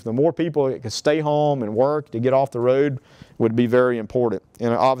 So if the more people that can stay home and work to get off the road would be very important.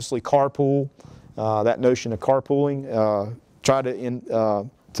 And obviously carpool, that notion of carpooling, try to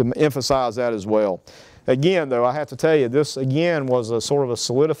emphasize that as well. Again, though, I have to tell you, this again was a sort of a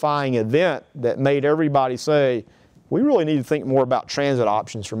solidifying event that made everybody say, we really need to think more about transit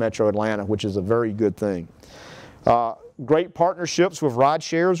options for Metro Atlanta, which is a very good thing. Great partnerships with ride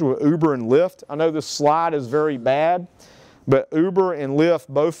shares with Uber and Lyft. I know this slide is very bad, but Uber and Lyft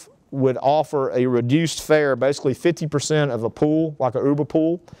both would offer a reduced fare, basically 50% of a pool, like an Uber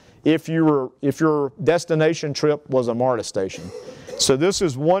pool, if your destination trip was a MARTA station. So this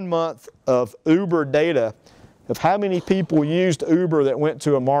is 1 month of Uber data of how many people used Uber that went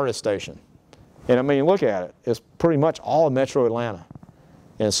to a MARTA station. And I mean, look at it. It's pretty much all of Metro Atlanta.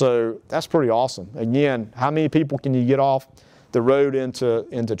 And so that's pretty awesome. Again, how many people can you get off the road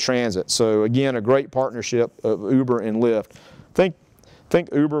into transit? So again, a great partnership of Uber and Lyft. I think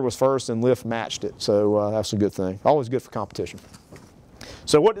Uber was first and Lyft matched it. So that's a good thing. Always good for competition.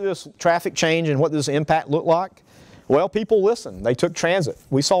 So what did this traffic change and what did this impact look like? Well, people listened. They took transit.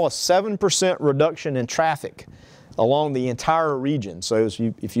 We saw a 7% reduction in traffic along the entire region. So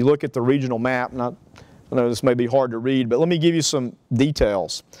if you look at the regional map, I know this may be hard to read, but let me give you some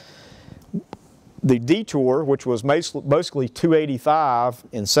details. The detour, which was basically 285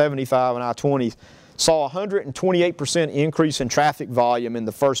 and 75 and I-20, saw a 128% increase in traffic volume in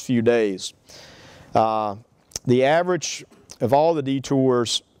the first few days. The average of all the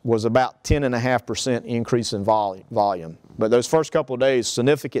detours was about 10.5% increase in volume. But those first couple of days,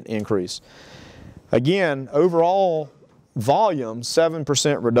 significant increase. Again, overall volume,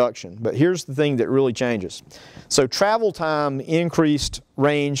 7% reduction. But here's the thing that really changes. So travel time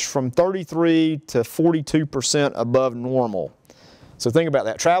ranged from 33 to 42% above normal. So think about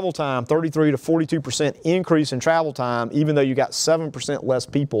that. Travel time, 33 to 42% increase in travel time, even though you got 7% less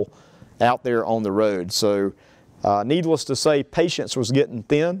people out there on the road. So needless to say, patience was getting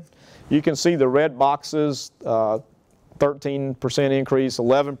thin. You can see the red boxes, 13% increase,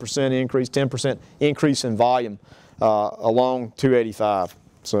 11% increase, 10% increase in volume along 285.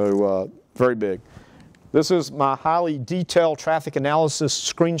 So very big. This is my highly detailed traffic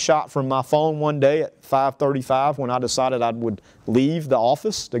analysis screenshot from my phone one day at 5:35 when I decided I would leave the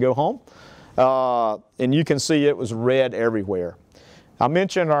office to go home. And you can see it was red everywhere. I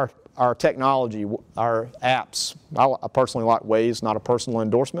mentioned our technology, our apps. I personally like Waze, not a personal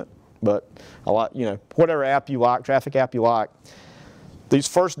endorsement, but I like, whatever app you like, traffic app you like. These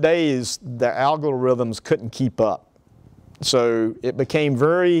first days, the algorithms couldn't keep up. So it became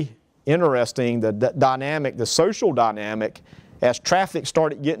very interesting, the dynamic, the social dynamic, as traffic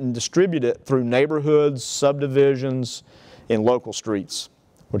started getting distributed through neighborhoods, subdivisions, and local streets,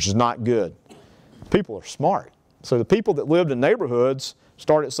 which is not good. People are smart. So the people that lived in neighborhoods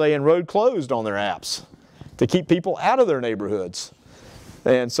started saying road closed on their apps to keep people out of their neighborhoods.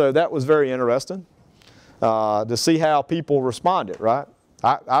 And so that was very interesting to see how people responded, right?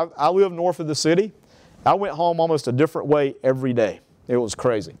 I live north of the city. I went home almost a different way every day. It was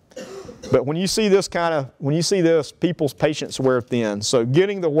crazy. But when you see this people's patience wear thin. So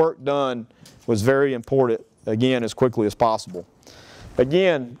getting the work done was very important, again, as quickly as possible.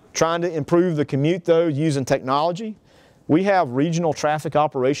 Again, trying to improve the commute though, using technology. we have regional traffic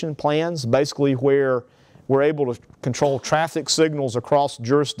operation plans, basically where we're able to control traffic signals across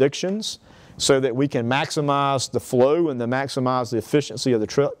jurisdictions so that we can maximize the flow and maximize the efficiency of the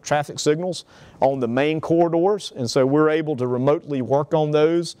traffic signals on the main corridors. And so we're able to remotely work on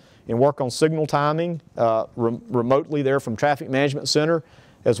those and work on signal timing remotely there from Traffic Management Center,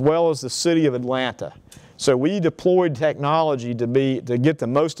 as well as the City of Atlanta. So we deployed technology to get the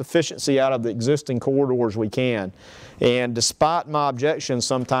most efficiency out of the existing corridors we can. And despite my objections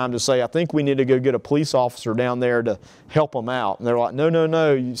sometimes to say, I think we need to go get a police officer down there to help them out. And they're like, no, no,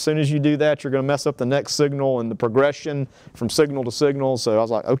 no, as soon as you do that, you're going to mess up the next signal and the progression from signal to signal. So I was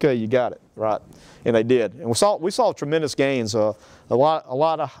like, okay, you got it, right? And they did. And we saw tremendous gains, a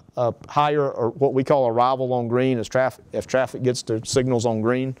lot of higher, or what we call arrival on green if traffic gets to signals on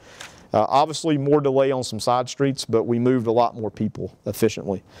green. Obviously more delay on some side streets, but we moved a lot more people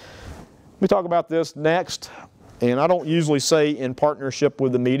efficiently. Let me talk about this next, and I don't usually say in partnership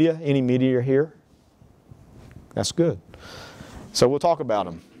with the media. Any media here? That's good. So we'll talk about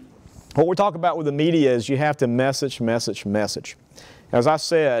them. What we talk about with the media is you have to message. As I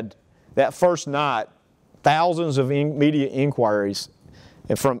said, that first night, thousands of media inquiries,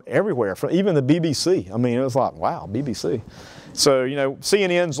 and from everywhere, from even the BBC. I mean, it was like, wow, BBC. So, you know,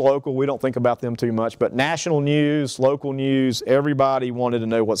 CNN's local, we don't think about them too much, but national news, local news, everybody wanted to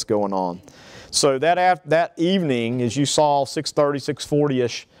know what's going on. So that evening, as you saw, 6:30,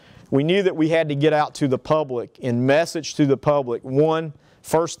 6:40-ish, we knew that we had to get out to the public and message to the public.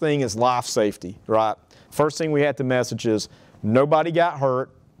 First thing is life safety, right? First thing we had to message is nobody got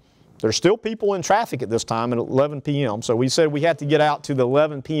hurt. There's still people in traffic at this time at 11 p.m. So we said we had to get out to the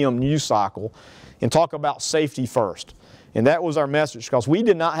 11 p.m. news cycle and talk about safety first. And that was our message, because we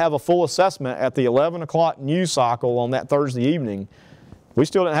did not have a full assessment at the 11 o'clock news cycle on that Thursday evening. We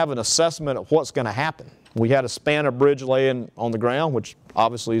still didn't have an assessment of what's going to happen. We had a span of bridge laying on the ground, which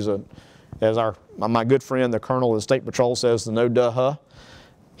obviously is as my good friend, the Colonel of the State Patrol says, the no duh-huh.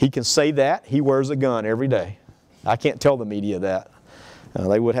 He can say that. He wears a gun every day. I can't tell the media that.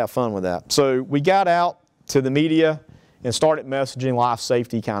 They would have fun with that. So we got out to the media and started messaging life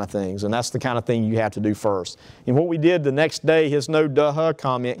safety kind of things. And that's the kind of thing you have to do first. And what we did the next day, his no duh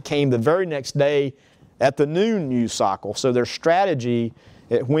comment came the very next day at the noon news cycle. So their strategy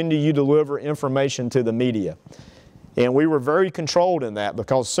at when do you deliver information to the media. And we were very controlled in that,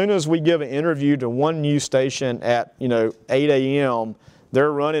 because as soon as we give an interview to one news station at 8 a.m.,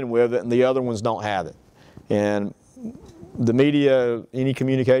 they're running with it and the other ones don't have it. And the media, any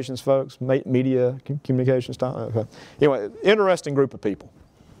communications folks? Media, communications time? Okay. Anyway, interesting group of people.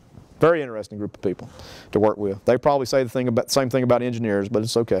 Very interesting group of people to work with. They probably say the same thing about engineers, but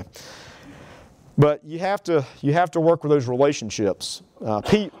it's okay. But you have to work with those relationships.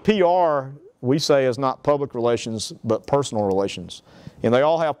 PR, we say, is not public relations, but personal relations. And they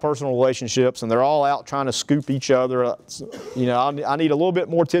all have personal relationships, and they're all out trying to scoop each other up. You know, I need a little bit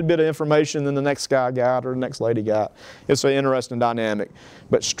more tidbit of information than the next guy got or the next lady got. It's an interesting dynamic.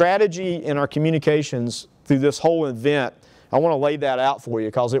 But strategy in our communications through this whole event, I want to lay that out for you,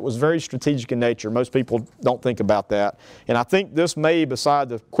 because it was very strategic in nature. Most people don't think about that. And I think this may, beside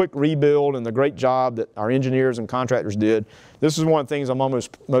the quick rebuild and the great job that our engineers and contractors did, this is one of the things I'm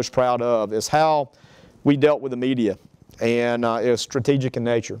most proud of, is how we dealt with the media. And it was strategic in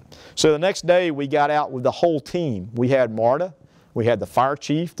nature. So the next day we got out with the whole team. We had MARTA, we had the fire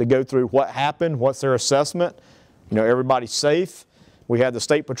chief to go through what happened, what's their assessment, everybody's safe. We had the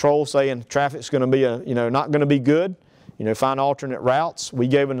state patrol saying traffic's going to be not going to be good, find alternate routes. We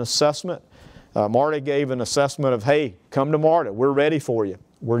gave an assessment. MARTA gave an assessment of, hey, come to MARTA, we're ready for you.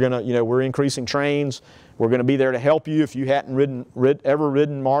 We're gonna, we're increasing trains. We're going to be there to help you. If you hadn't ever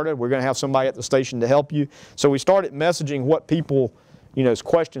ridden MARTA, we're going to have somebody at the station to help you. So we started messaging what people,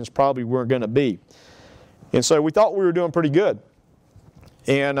 questions probably were going to be. And so we thought we were doing pretty good.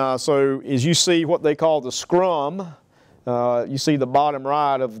 And so as you see what they call the scrum, you see the bottom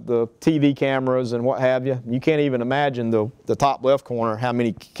right of the TV cameras and what have you. You can't even imagine the top left corner how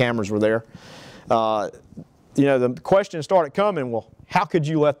many cameras were there. The question started coming, well, how could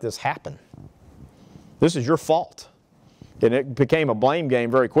you let this happen? This is your fault. And it became a blame game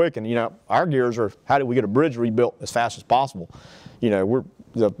very quick. And our gears are, how do we get a bridge rebuilt as fast as possible?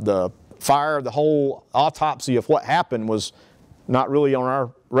 The fire, the whole autopsy of what happened was not really on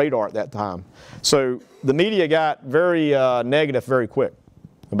our radar at that time. So the media got very negative very quick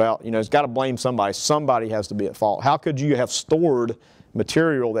about, it's got to blame somebody. Somebody has to be at fault. How could you have stored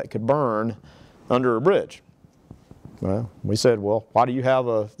material that could burn under a bridge? Well, we said, well, why do you have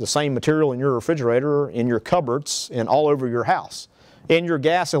the same material in your refrigerator, in your cupboards, and all over your house? And your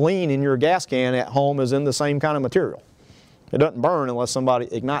gasoline in your gas can at home is in the same kind of material. It doesn't burn unless somebody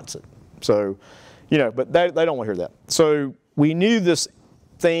ignites it. So, you know, but they don't want to hear that. So we knew this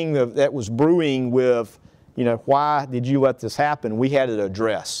thing that was brewing with, you know, why did you let this happen? We had to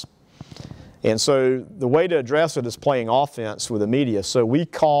address. And so the way to address it is playing offense with the media. So we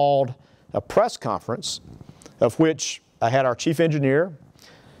called a press conference, of which I had our chief engineer,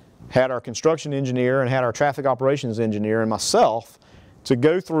 had our construction engineer, and had our traffic operations engineer and myself to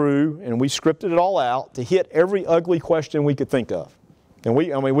go through, and we scripted it all out to hit every ugly question we could think of. And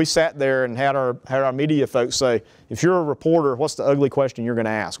we sat there and had our media folks say, if you're a reporter, what's the ugly question you're going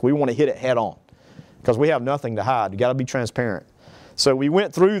to ask? We want to hit it head on because we have nothing to hide. You got to be transparent. So we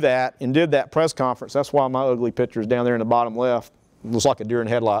went through that and did that press conference. That's why my ugly picture is down there in the bottom left. It looks like a deer in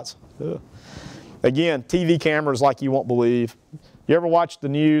headlights. Ugh. Again, TV cameras like you won't believe. You ever watch the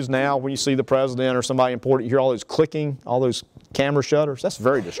news now when you see the president or somebody important, you hear all those clicking, all those camera shutters? That's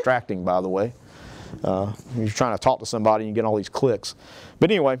very distracting, by the way. You're trying to talk to somebody and you get all these clicks.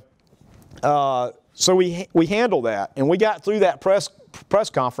 But anyway, so we handled that, and we got through that press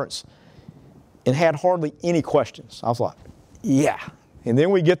conference and had hardly any questions. I was like, yeah. And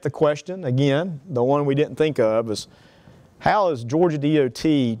then we get the question, again, the one we didn't think of is, how is Georgia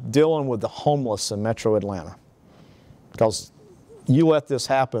DOT dealing with the homeless in Metro Atlanta? Because you let this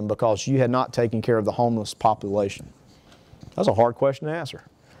happen because you had not taken care of the homeless population. That's a hard question to answer.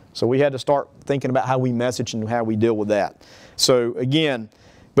 So we had to start thinking about how we message and how we deal with that. So again,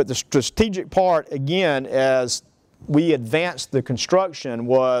 but the strategic part, again, as we advanced the construction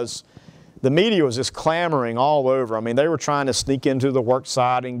was the media was just clamoring all over. I mean, they were trying to sneak into the work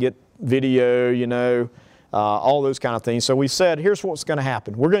site and get video, you know, all those kind of things. So we said, here's what's going to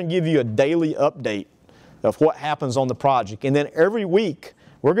happen. We're going to give you a daily update of what happens on the project. And then every week,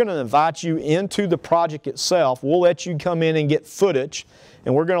 we're going to invite you into the project itself. We'll let you come in and get footage.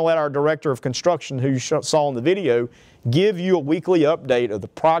 And we're going to let our director of construction, who you saw in the video, give you a weekly update of the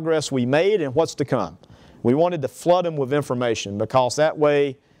progress we made and what's to come. We wanted to flood them with information because that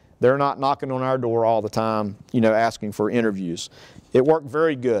way they're not knocking on our door all the time, you know, asking for interviews. It worked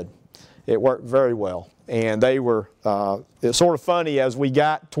very good. It worked very well. And they were, it's sort of funny as we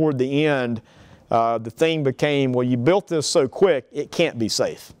got toward the end, the thing became, well, you built this so quick, it can't be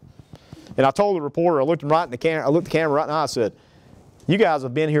safe. And I told the reporter, I looked right in the camera, I looked at the camera right now, I said, you guys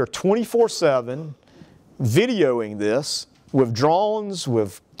have been here 24/7 videoing this with drones,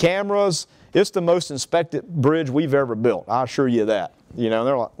 with cameras. It's the most inspected bridge we've ever built. I assure you that. You know, and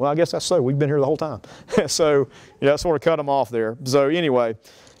they're like, well, I guess that's so. We've been here the whole time. So, you know, sort of cut them off there. So anyway,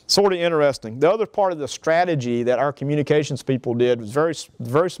 sort of interesting. The other part of the strategy that our communications people did was very,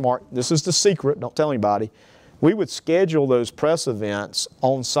 very smart. This is the secret. Don't tell anybody. We would schedule those press events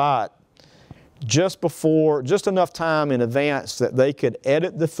on site just enough time in advance that they could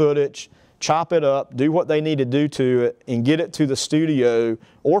edit the footage, chop it up, do what they need to do to it, and get it to the studio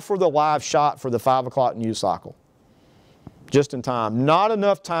or for the live shot for the 5 o'clock news cycle. Just in time. Not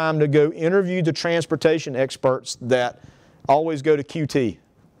enough time to go interview the transportation experts that always go to QT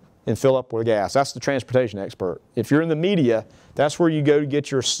and fill up with gas. That's the transportation expert. If you're in the media, that's where you go to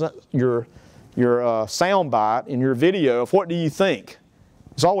get your sound bite and your video of what do you think.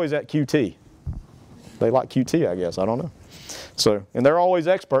 It's always at QT. They like QT, I guess. I don't know. So, and they're always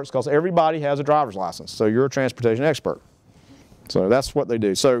experts because everybody has a driver's license. So you're a transportation expert. So that's what they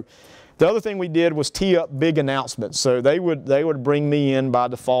do. So the other thing we did was tee up big announcements. So they would bring me in by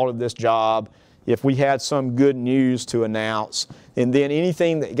default of this job if we had some good news to announce. And then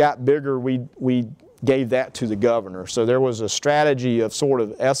anything that got bigger, we gave that to the governor. So there was a strategy of sort of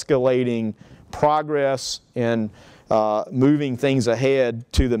escalating progress and moving things ahead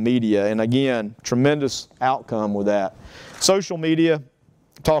to the media. And again, tremendous outcome with that. Social media,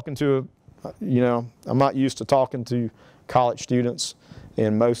 talking to, you know, I'm not used to talking to college students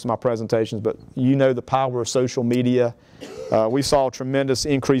in most of my presentations, but you know the power of social media. We saw a tremendous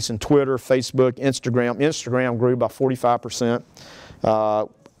increase in Twitter, Facebook, Instagram. Instagram grew by 45%.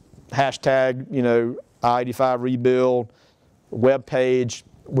 Hashtag, you know, I-85 rebuild, web page.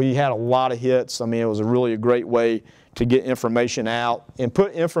 We had a lot of hits. I mean, it was really a great way to get information out and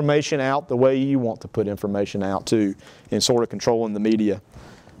put information out the way you want to put information out too, and sort of controlling the media.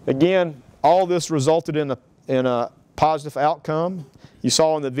 Again, all this resulted in a positive outcome. You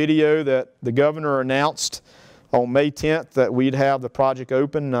saw in the video that the governor announced on May 10th that we'd have the project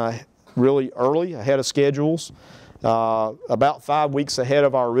open really early, ahead of schedules, about 5 weeks ahead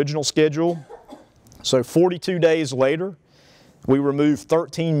of our original schedule. So 42 days later, we removed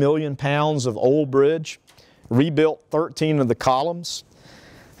 13 million pounds of old bridge, rebuilt 13 of the columns,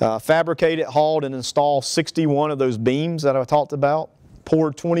 fabricated, hauled, and installed 61 of those beams that I talked about,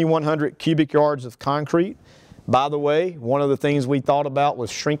 poured 2,100 cubic yards of concrete, By the way, one of the things we thought about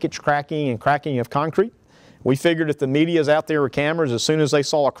was shrinkage cracking and cracking of concrete. We figured if the media's out there with cameras, as soon as they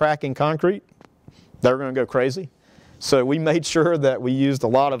saw a crack in concrete, they were going to go crazy. So we made sure that we used a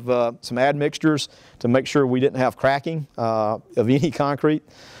lot of some admixtures to make sure we didn't have cracking of any concrete.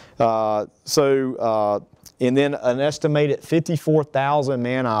 And then an estimated 54,000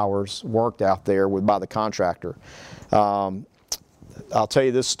 man-hours worked out there by the contractor. I'll tell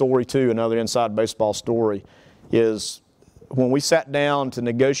you this story too, another inside baseball story, is when we sat down to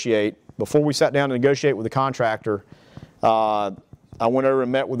negotiate, before we sat down to negotiate with the contractor, I went over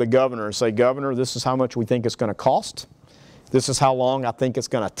and met with the governor and said, Governor, this is how much we think it's going to cost. This is how long I think it's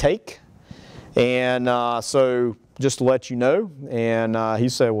going to take. And so just to let you know. And he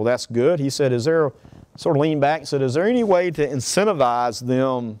said, well, that's good. He said, sort of leaned back and said, is there any way to incentivize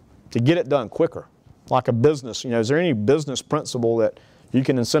them to get it done quicker? Like a business, is there any business principle that you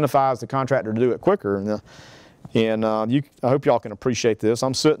can incentivize the contractor to do it quicker? I hope y'all can appreciate this.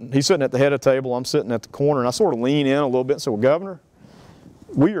 He's sitting at the head of the table, I'm sitting at the corner, and I sort of lean in a little bit and say, well, Governor,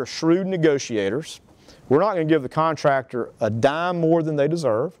 we are shrewd negotiators. We're not going to give the contractor a dime more than they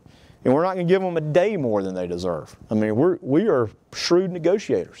deserve, and we're not going to give them a day more than they deserve. I mean, we are shrewd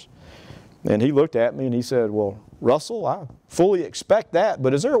negotiators. And he looked at me and he said, well, Russell, I fully expect that,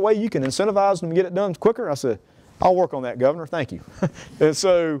 but is there a way you can incentivize them to get it done quicker? I said, I'll work on that, Governor, thank you. And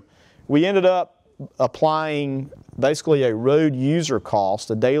so we ended up applying basically a road user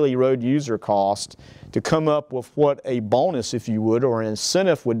cost, a daily road user cost, to come up with what a bonus, if you would, or an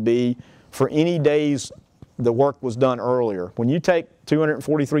incentive would be for any days the work was done earlier. When you take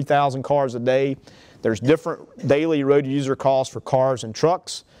 243,000 cars a day, there's different daily road user costs for cars and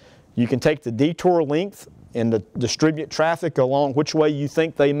trucks. You can take the detour length and distribute traffic along which way you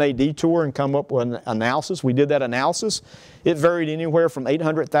think they may detour and come up with an analysis. We did that analysis. It varied anywhere from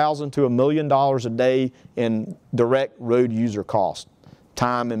 $800,000 to $1 million a day in direct road user cost,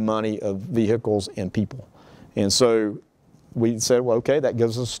 time and money of vehicles and people. And so we said, well, okay, that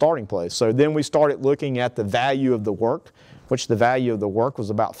gives us a starting place. So then we started looking at the value of the work, which the value of the work was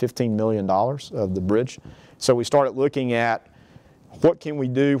about $15 million of the bridge. So we started looking at what can we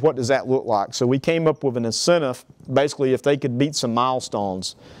do, what does that look like? So we came up with an incentive, basically if they could beat some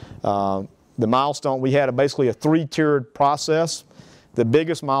milestones. The milestone, we had basically a three-tiered process. The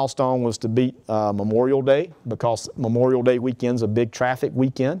biggest milestone was to beat Memorial Day, because Memorial Day weekend's a big traffic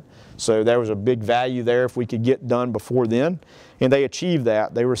weekend. So there was a big value there if we could get done before then. And they achieved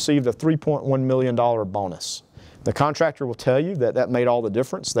that. They received a $3.1 million bonus. The contractor will tell you that that made all the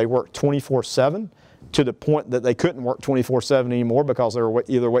difference. They worked 24/7 to the point that they couldn't work 24/7 anymore because they were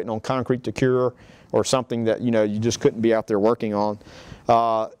either waiting on concrete to cure or something that you just couldn't be out there working on.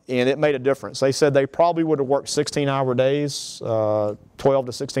 And it made a difference. They said they probably would have worked 16-hour days, 12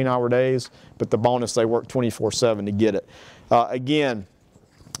 to 16-hour days, but the bonus, they worked 24/7 to get it. Again,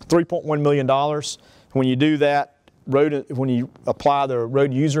 $3.1 million. When you do that, when you apply the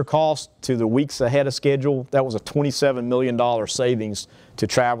road user cost to the weeks ahead of schedule, that was a $27 million savings to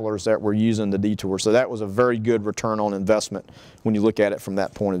travelers that were using the detour. So that was a very good return on investment when you look at it from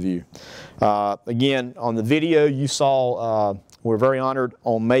that point of view. Again, on the video you saw, we're very honored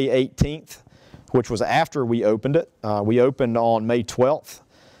on May 18th, which was after we opened it. We opened on May 12th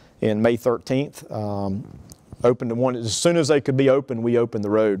and May 13th. Opened one as soon as they could be open, we opened the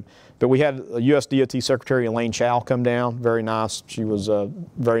road. But we had U.S. DOT Secretary Elaine Chao come down, very nice. She was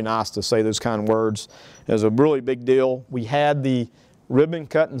very nice to say those kind of words. It was a really big deal. We had the ribbon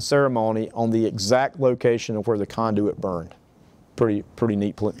cutting ceremony on the exact location of where the conduit burned. Pretty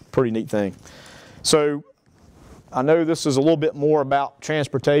neat thing. So I know this is a little bit more about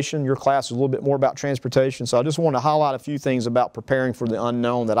transportation. Your class is a little bit more about transportation. So I just want to highlight a few things about preparing for the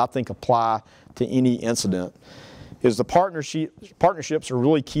unknown that I think apply to any incident. Is the partnerships are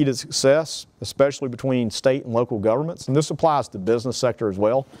really key to success, especially between state and local governments, and this applies to the business sector as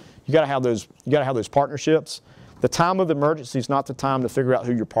well. You got to have those. You got to have those partnerships. The time of the emergency is not the time to figure out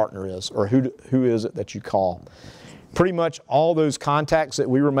who your partner is or who is it that you call. Pretty much all those contacts that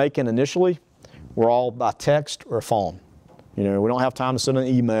we were making initially were all by text or phone. We don't have time to send an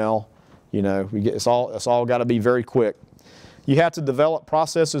email. It's all got to be very quick. You have to develop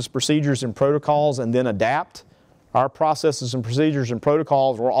processes, procedures, and protocols and then adapt. Our processes and procedures and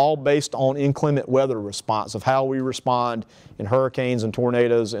protocols were all based on inclement weather response, of how we respond in hurricanes and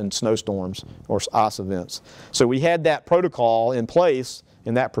tornadoes and snowstorms or ice events. So we had that protocol in place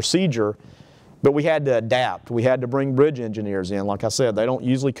in that procedure, but we had to adapt. We had to bring bridge engineers in. Like I said, they don't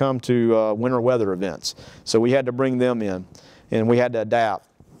usually come to winter weather events. So we had to bring them in, and we had to adapt.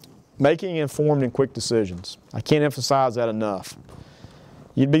 Making informed and quick decisions. I can't emphasize that enough.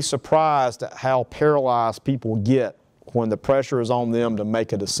 you'd be surprised at how paralyzed people get when the pressure is on them to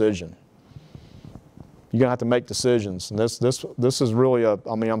make a decision. You're going to have to make decisions. And this is really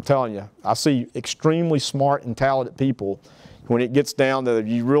I mean, I'm telling you, I see extremely smart and talented people. When it gets down to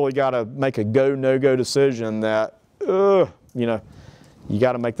you really got to make a go, no-go decision that, you know, you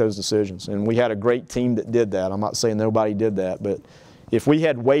got to make those decisions. And we had a great team that did that. I'm not saying nobody did that, but if we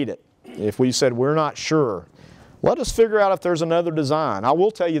had waited, if we said we're not sure, let us figure out if there's another design. I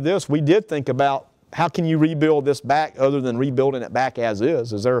will tell you this, we did think about how can you rebuild this back other than rebuilding it back as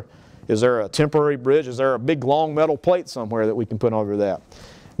is. Is there a temporary bridge? Is there a big long metal plate somewhere that we can put over that?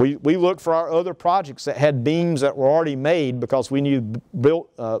 We looked for our other projects that had beams that were already made because we knew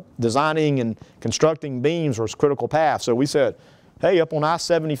designing and constructing beams was critical path. So we said, hey, up on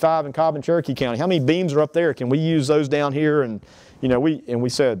I-75 in Cobb and Cherokee County, how many beams are up there? Can we use those down here? And you know, we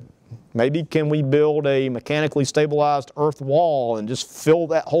said, maybe can we build a mechanically stabilized earth wall and just fill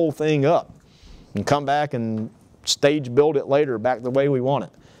that whole thing up and come back and stage build it later back the way we want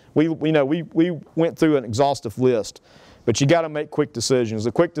it. We went through an exhaustive list, but you got to make quick decisions.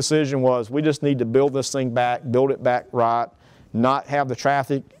 The quick decision was we just need to build this thing back, build it back right, not have the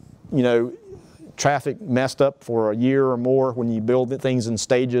traffic, you know, traffic messed up for a year or more when you build things in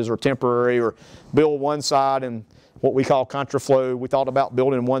stages or temporary, or build one side and what we call contraflow. We thought about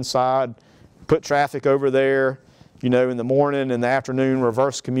building one side, put traffic over there, you know, in the morning and the afternoon,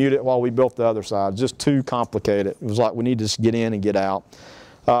 reverse commute it while we built the other side. Just too complicated. It was like we need to just get in and get out.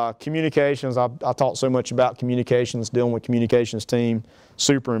 Communications, I talked so much about communications, dealing with communications team,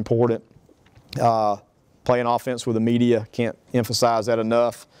 super important. Playing offense with the media, can't emphasize that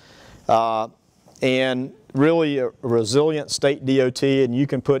enough. And really a resilient state DOT, and you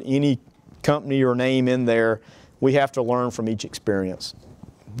can put any company or name in there. We have to learn from each experience.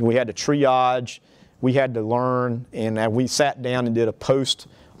 We had to triage, we had to learn, and we sat down and did a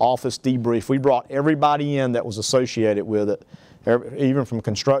post-office debrief. We brought everybody in that was associated with it, even from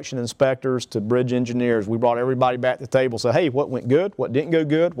construction inspectors to bridge engineers. We brought everybody back to the table, said, hey, what went good, what didn't go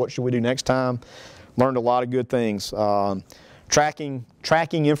good, what should we do next time? Learned a lot of good things. Tracking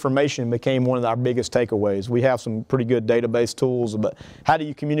information became one of our biggest takeaways. We have some pretty good database tools, but how do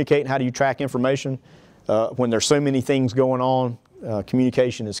you communicate and how do you track information? When there's so many things going on,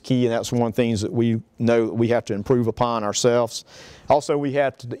 communication is key, and that's one of the things that we know that we have to improve upon ourselves. Also, we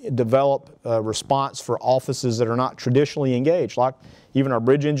have to develop a response for offices that are not traditionally engaged, like even our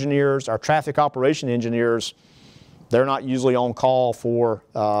bridge engineers, our traffic operation engineers. They're not usually on call for,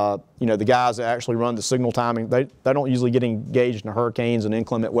 you know, the guys that actually run the signal timing. They don't usually get engaged in hurricanes and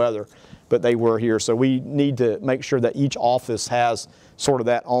inclement weather, but they were here. So we need to make sure that each office has sort of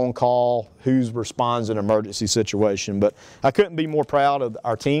that on call, who responds in an emergency situation. But I couldn't be more proud of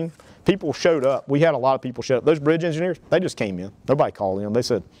our team. People showed up. We had a lot of people show up. Those bridge engineers, they just came in. Nobody called them. They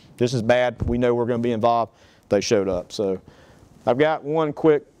said, this is bad. We know we're going to be involved. They showed up. So I've got one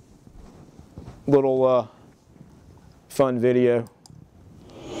quick little fun video.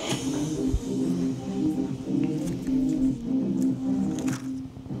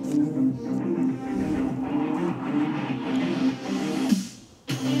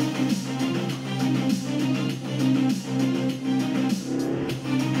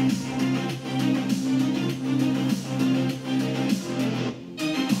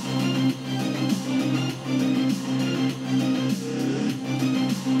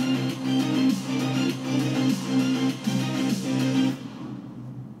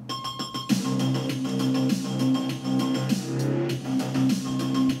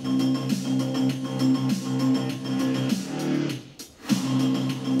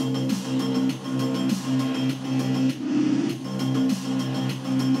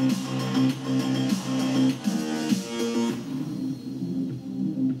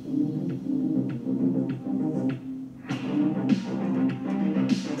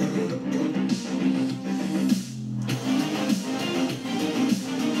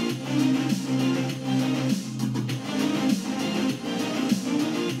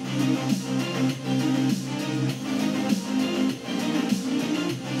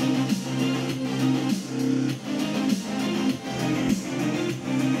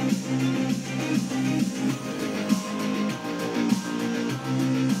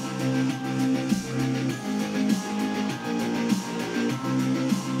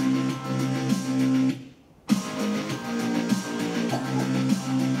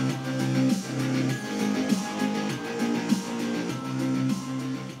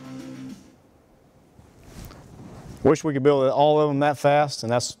 Wish we could build all of them that fast,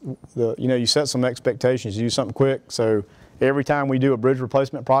 and that's the, you know, you set some expectations, you do something quick. So every time we do a bridge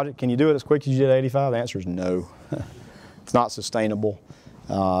replacement project, can you do it as quick as you did 85? The answer is no. It's not sustainable.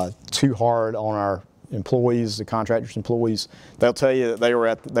 too hard on our employees, the contractors' employees. They'll tell you that they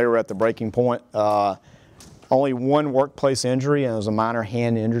were at the breaking point. Only one workplace injury, and it was a minor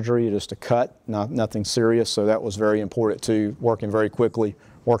hand injury, just a cut, nothing serious. So that was very important too. Working very quickly,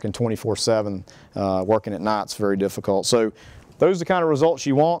 working 24/7, working at night's very difficult. So those are the kind of results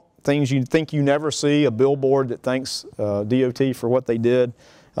you want. Things you think you never see, a billboard that thanks DOT for what they did.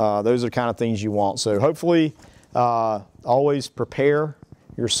 Those are the kind of things you want. So hopefully, always prepare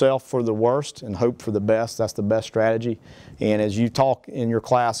yourself for the worst and hope for the best. That's the best strategy. And as you talk in your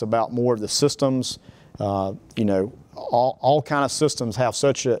class about more of the systems, you know, all kind of systems have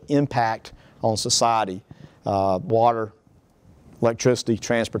such an impact on society. Water, electricity,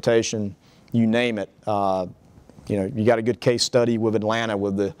 transportation, you name it. You know, you got a good case study with Atlanta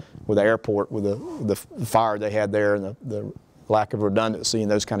with the airport, with the fire they had there, and the lack of redundancy and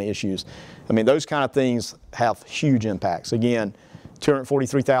those kind of issues. I mean, those kind of things have huge impacts. Again,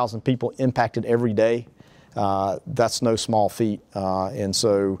 243,000 people impacted every day. That's no small feat. And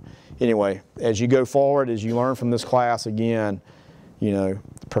so, anyway, as you go forward, as you learn from this class, again, you know,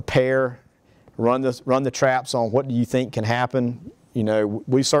 prepare, run the traps on what do you think can happen. You know,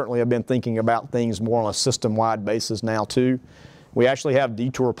 we certainly have been thinking about things more on a system-wide basis now too. We actually have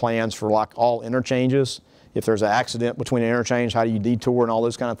detour plans for like all interchanges. If there's an accident between an interchange, how do you detour and all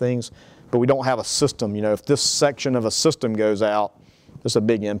those kind of things. But we don't have a system. You know, if this section of a system goes out, it's a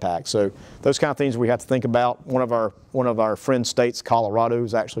big impact. So those kind of things we have to think about. One of our friend states, Colorado,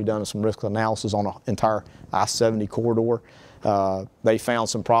 has actually done some risk analysis on an entire I-70 corridor. They found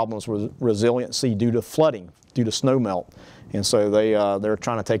some problems with resiliency due to flooding, due to snow melt. And so they're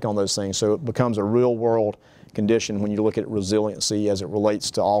trying to take on those things. So it becomes a real world condition when you look at resiliency as it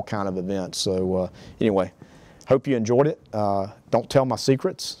relates to all kind of events. So anyway, hope you enjoyed it. Don't tell my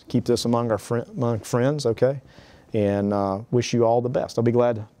secrets. Keep this among among friends, okay? And wish you all the best. I'll be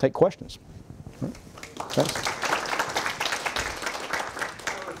glad to take questions. Thanks. I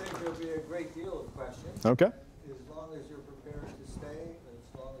think there'll be a great deal of questions. Okay. As long as you're prepared to stay,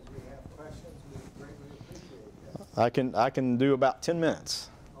 as long as we have questions, we greatly appreciate that. I can do about 10 minutes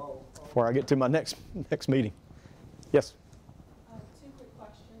before I get to my next meeting. Yes. Two quick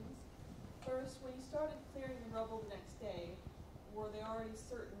questions. First, when you started clearing the rubble the next day, were they already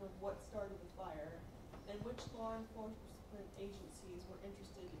certain of what started the fire, and which law enforcement agencies were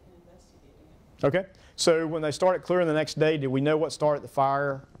interested in investigating it? Okay. So when they started clearing the next day, did we know what started the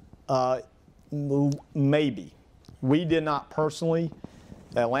fire? Maybe. We did not personally.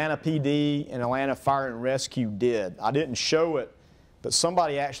 Atlanta PD and Atlanta Fire and Rescue did. I didn't show it, but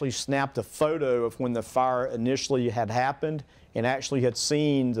somebody actually snapped a photo of when the fire initially had happened and actually had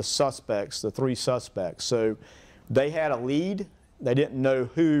seen the suspects, the 3 suspects. So they had a lead. They didn't know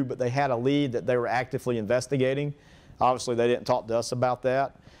who, but they had a lead that they were actively investigating. Obviously, they didn't talk to us about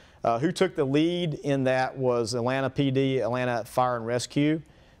that. Who took the lead in that was Atlanta PD, Atlanta Fire and Rescue.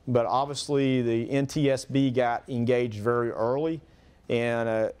 But obviously, the NTSB got engaged very early.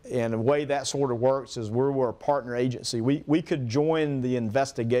 And the way that sort of works is we're a partner agency. We could join the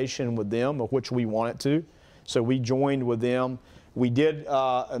investigation with them, of which we wanted to. So we joined with them. We did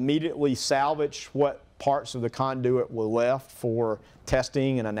immediately salvage what parts of the conduit were left for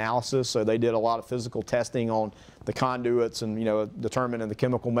testing and analysis. So they did a lot of physical testing on the conduits and, you know, determining the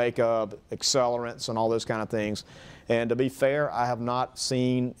chemical makeup, accelerants, and all those kind of things. And to be fair, I have not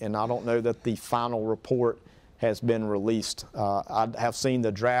seen, and I don't know that the final report has been released. I have seen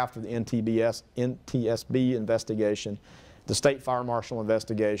the draft of the NTSB investigation, the State Fire Marshal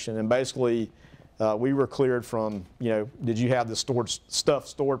investigation, and basically we were cleared from, you know, did you have the stuff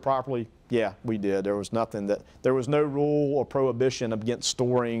stored properly? Yeah, we did. There was there was no rule or prohibition against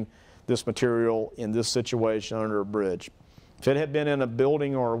storing this material in this situation under a bridge. If it had been in a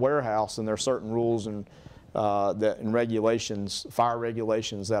building or a warehouse, then there are certain rules and regulations, fire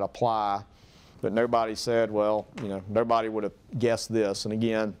regulations that apply. But nobody said, well, you know, nobody would have guessed this. And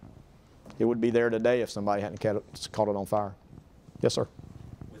again, it would be there today if somebody hadn't caught it on fire. Yes, sir.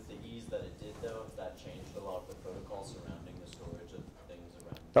 With the ease that it did, though, has that changed a lot of the protocol surrounding the storage of things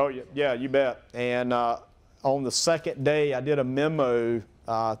around? Oh, yeah, you bet. And on the second day, I did a memo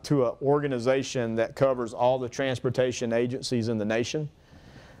to an organization that covers all the transportation agencies in the nation.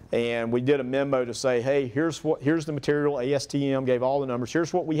 And we did a memo to say, hey, here's the material. ASTM gave all the numbers.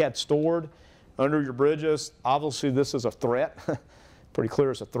 Here's what we had stored under your bridges. Obviously, this is a threat. Pretty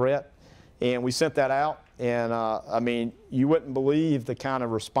clear it's a threat. And we sent that out. And I mean, you wouldn't believe the kind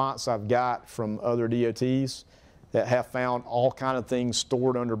of response I've got from other DOTs that have found all kind of things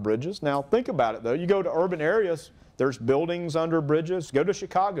stored under bridges. Now, think about it, though. You go to urban areas, There's buildings under bridges. Go to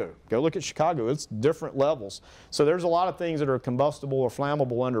Chicago. Go look at Chicago. It's different levels. So there's a lot of things that are combustible or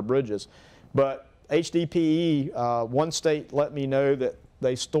flammable under bridges. But HDPE, one state let me know that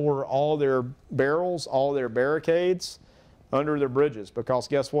they store all their barrels, all their barricades under their bridges, because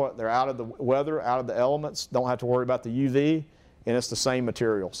guess what? They're out of the weather, out of the elements, don't have to worry about the UV, and it's the same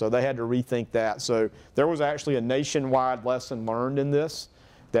material. So they had to rethink that. So there was actually a nationwide lesson learned in this,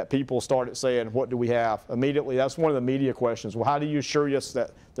 that people started saying, what do we have? Immediately, that's one of the media questions. Well, how do you assure us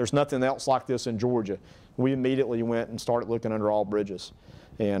that there's nothing else like this in Georgia? We immediately went and started looking under all bridges.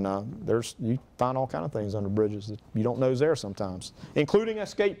 And you find all kind of things under bridges that you don't know is there sometimes, including a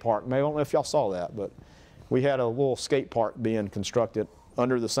skate park. Maybe I don't know if y'all saw that, but we had a little skate park being constructed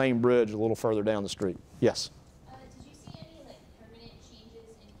under the same bridge a little further down the street. Yes? Did you see any like permanent changes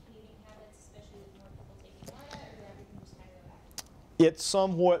in commuting habits, especially with more people taking MARTA, or did everything just kind of go back? It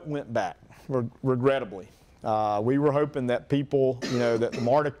somewhat went back, regrettably. We were hoping that people,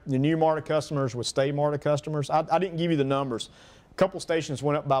 that the new MARTA customers would stay MARTA customers. I didn't give you the numbers. A couple stations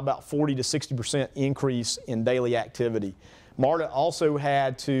went up by about 40 to 60% increase in daily activity. MARTA also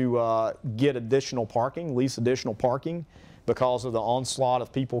had to get additional parking, lease additional parking, because of the onslaught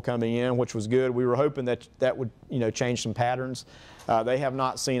of people coming in, which was good. We were hoping that that would, change some patterns. They have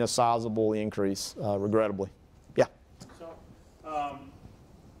not seen a sizable increase, regrettably. Yeah. So, the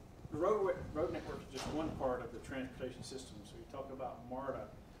road network is just one part of the transportation system. So you talk about MARTA.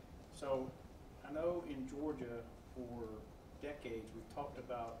 So I know in Georgia for decades we've talked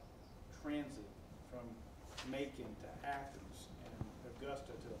about transit from Macon to Athens and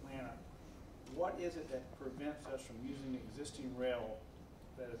Augusta to Atlanta. What is it that prevents us from using the existing rail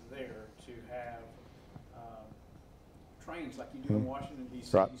that is there to have trains like you do in Washington,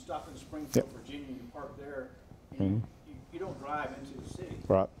 D.C.? Right. You stop in Springfield, Virginia, you park there, and you don't drive into the city.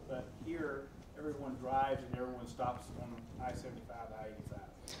 Right. But here, everyone drives and everyone stops on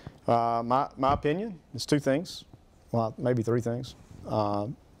I-75, I-85. My opinion is two things. Well, maybe three things.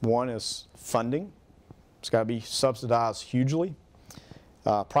 One is funding. It's got to be subsidized hugely.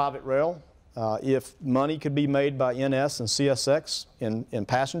 Private rail, if money could be made by NS and CSX in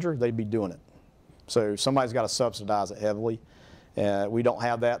passenger, they'd be doing it. So somebody's got to subsidize it heavily. We don't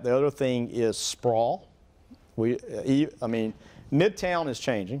have that. The other thing is sprawl. Midtown is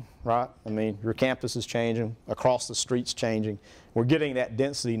changing, right? Your campus is changing, across the street's changing. We're getting that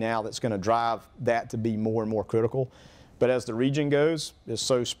density now that's going to drive that to be more and more critical. But as the region goes, it's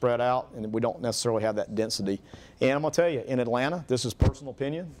so spread out, and we don't necessarily have that density. And I'm going to tell you, in Atlanta, this is personal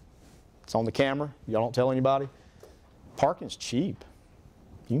opinion. It's on the camera. Y'all don't tell anybody. Parking's cheap.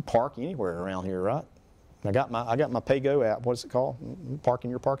 You can park anywhere around here, right? I got my PayGo app. What's it called? Parking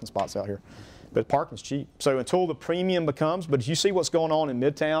your parking spots out here. But parking's cheap. So until the premium becomes, but you see what's going on in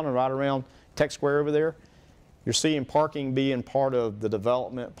Midtown and right around Tech Square over there, you're seeing parking being part of the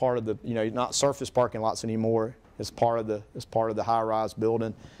development, part of the, not surface parking lots anymore. It's part of the high-rise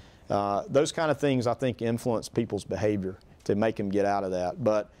building. Those kind of things, I think, influence people's behavior to make them get out of that.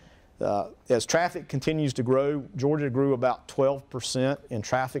 But as traffic continues to grow, Georgia grew about 12% in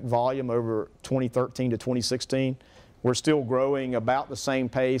traffic volume over 2013 to 2016. We're still growing about the same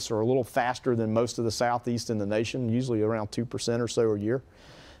pace or a little faster than most of the Southeast in the nation, usually around 2% or so a year.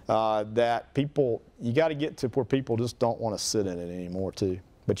 That people, you got to get to where people just don't want to sit in it anymore too.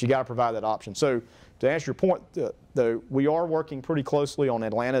 But you got to provide that option. So to answer your point, though, we are working pretty closely on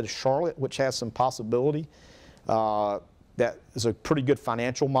Atlanta to Charlotte, which has some possibility. That is a pretty good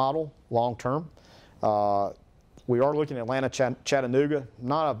financial model long term. We are looking at Atlanta, Chattanooga,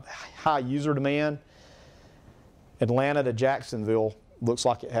 not a high user demand. Atlanta to Jacksonville looks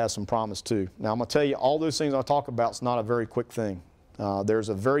like it has some promise too. Now I'm going to tell you, all those things I talk about is not a very quick thing. There's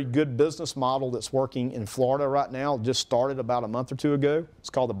a very good business model that's working in Florida right now. It just started about a month or two ago.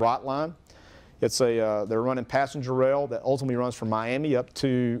 It's called the Bright Line. It's they're running passenger rail that ultimately runs from Miami up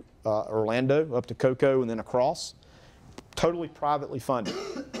to Orlando, up to Cocoa, and then across. Totally privately funded.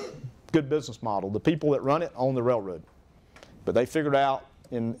 Good business model. The people that run it own the railroad. But they figured out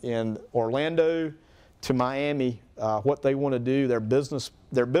in Orlando to Miami what they want to do. Their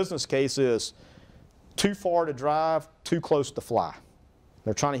business case is too far to drive, too close to fly.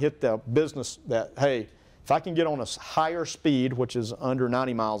 They're trying to hit the business that, hey, if I can get on a higher speed, which is under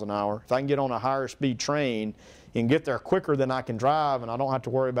 90 miles an hour, if I can get on a higher speed train and get there quicker than I can drive and I don't have to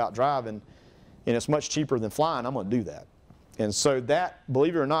worry about driving, and it's much cheaper than flying, I'm going to do that. And so that,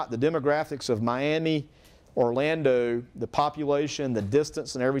 believe it or not, the demographics of Miami, Orlando, the population, the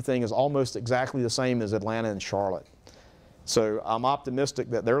distance and everything is almost exactly the same as Atlanta and Charlotte. So I'm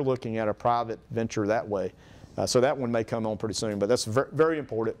optimistic that they're looking at a private venture that way. So that one may come on pretty soon, but that's very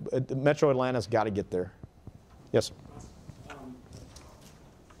important. Metro Atlanta's got to get there. Yes, sir.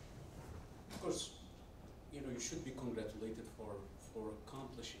 Of course, you know, you should be congratulated for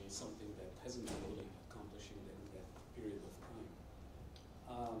accomplishing something that hasn't been really accomplished in that period of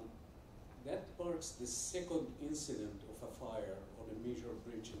time. That marks the second incident of a fire on a major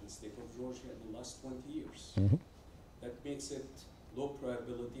bridge in the state of Georgia in the last 20 years. Mm-hmm. That makes it low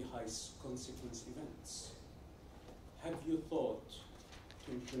probability, high consequence events. Have you thought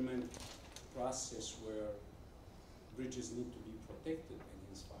to implement a process where bridges need to be protected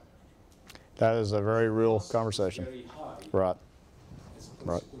against fire? That is a very real conversation. Very high Right. as a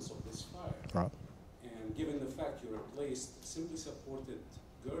consequence of this fire. Right. And given the fact you replaced simply supported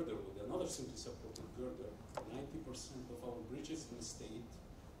girder with another simply supported girder, 90% of our bridges in the state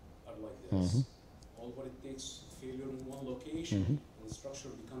are like this. Mm-hmm. All what it takes failure in one location, Mm-hmm. and the structure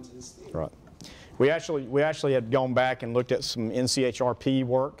becomes unstable. Right. We actually had gone back and looked at some NCHRP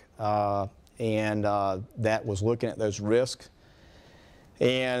work, and that was looking at those risks.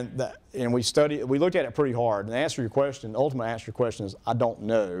 And we looked at it pretty hard. And the ultimate answer to your question is, I don't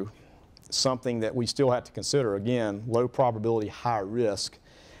know. Something that we still have to consider, again, low probability, high risk.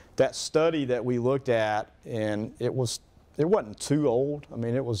 That study that we looked at, and it wasn't too old. I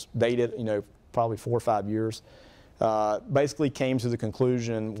mean, it was dated, you know, probably 4 or 5 years. Basically came to the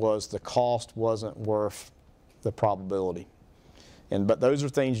conclusion was the cost wasn't worth the probability. But those are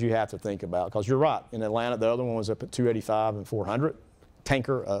things you have to think about, because you're right. In Atlanta, the other one was up at 285 and 400.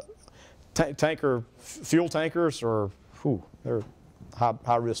 Fuel tankers are, they're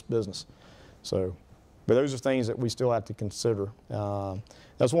high risk business. So, but those are things that we still have to consider.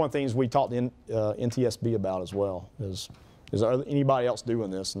 That's one of the things we talked to NTSB about as well. Is there anybody else doing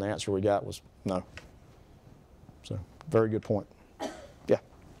this? And the answer we got was no. So, very good point. Yeah.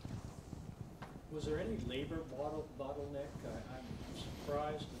 Was there any labor bottleneck? I'm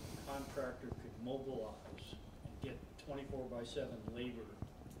surprised that the contractor could mobilize and get 24/7 labor.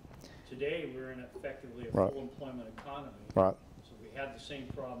 Today, we're in effectively a full employment economy. Right. So we had the same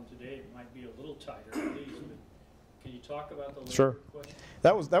problem today. It might be a little tighter at least. But can you talk about the labor Sure. question?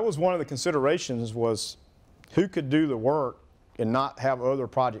 That was one of the considerations, was who could do the work and not have other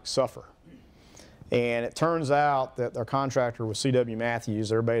projects suffer. And it turns out that our contractor was C.W. Matthews.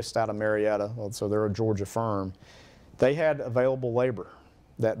 They're based out of Marietta, so they're a Georgia firm. They had available labor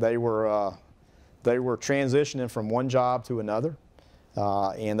that they were transitioning from one job to another,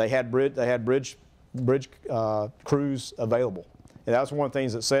 and they had bridge crews available. And that's one of the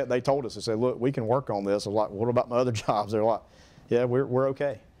things that they told us. They said, "Look, we can work on this." I was like, "What about my other jobs?" They're like, "Yeah, we're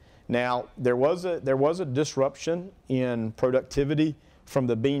okay." Now there was a disruption in productivity from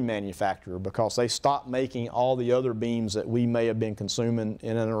the beam manufacturer, because they stopped making all the other beams that we may have been consuming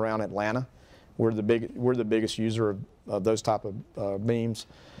in and around Atlanta. We're the biggest user of those type of beams.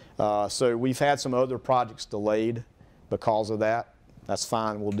 So we've had some other projects delayed because of that. That's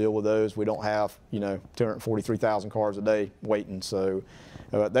fine. We'll deal with those. We don't have 243,000 cars a day waiting. So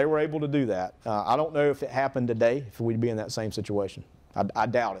they were able to do that. I don't know if it happened today, if we'd be in that same situation. I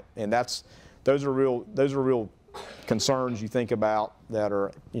doubt it. And those are real concerns you think about that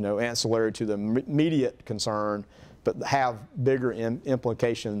are ancillary to the immediate concern, but have bigger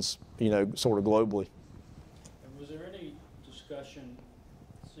implications sort of globally. And was there any discussion,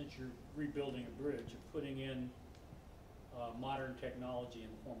 since you're rebuilding a bridge, of putting in modern technology in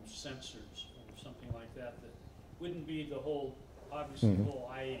the form of sensors or something like that wouldn't be the whole, obviously the whole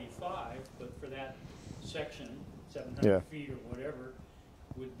I-85, but for that section, 700 feet or whatever,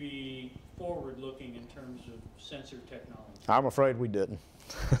 would be forward-looking in terms of sensor technology? I'm afraid we didn't.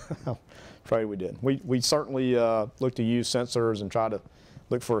 I'm afraid we didn't. We certainly look to use sensors and try to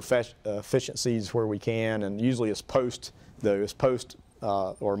look for efficiencies where we can, and usually it's post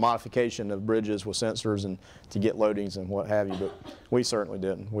or modification of bridges with sensors and to get loadings and what have you. But we certainly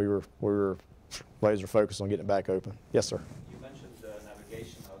didn't. We were laser focused on getting it back open. Yes, sir. You mentioned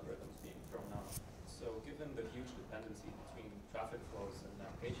navigation algorithms being thrown out. So given the huge dependency between traffic flows and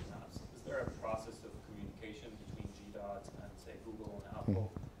navigation apps, is there a process of communication between GDOT and, say, Google and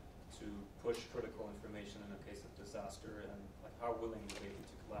Apple to push critical information in a case of disaster? And how willing were they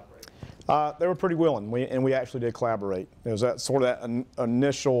to collaborate? They were pretty willing, and we actually did collaborate. It was that sort of that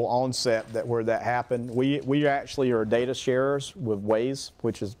initial onset where that happened. We actually are data sharers with Waze,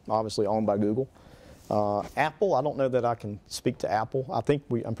 which is obviously owned by Google. Apple, I don't know that I can speak to Apple.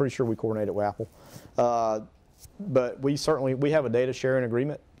 I'm pretty sure we coordinated with Apple. But we have a data sharing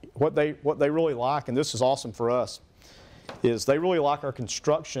agreement. What they really like, and this is awesome for us, is they really like our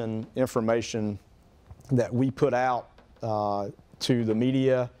construction information that we put out to the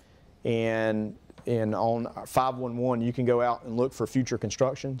media, and on 511 you can go out and look for future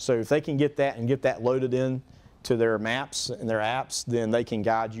construction. So if they can get that and get that loaded in to their maps and their apps, then they can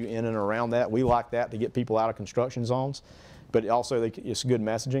guide you in and around that. We like that to get people out of construction zones, but also it's good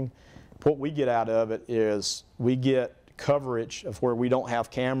messaging. What we get out of it is we get coverage of where we don't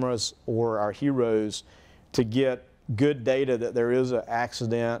have cameras or our heroes to get good data that there is an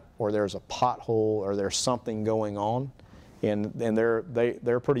accident or there's a pothole or there's something going on, and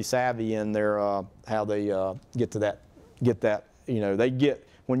they're pretty savvy in their how they get that. You know,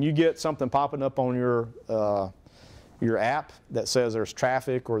 when you get something popping up on your app that says there's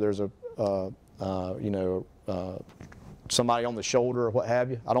traffic or there's somebody on the shoulder or what have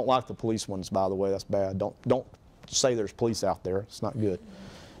you. I don't like the police ones, by the way. That's bad. Don't say there's police out there. It's not good.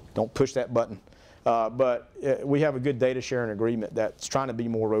 Don't push that button. But we have a good data sharing agreement that's trying to be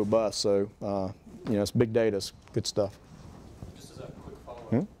more robust. So you know, it's big data. It's good stuff. Just as a quick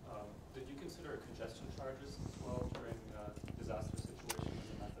follow-up, did you consider congestion charges as well during disaster situations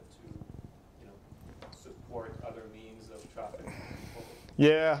as a method to, support other means of traffic?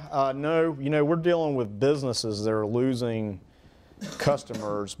 Yeah, no. You know, we're dealing with businesses that are losing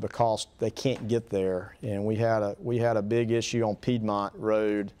customers because they can't get there, and we had a big issue on Piedmont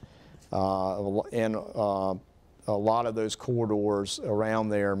Road, and a lot of those corridors around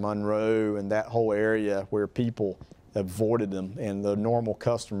there, Monroe and that whole area, where people avoided them, and the normal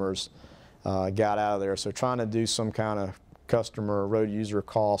customers got out of there. So trying to do some kind of customer road user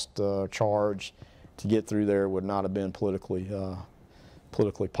cost charge to get through there would not have been politically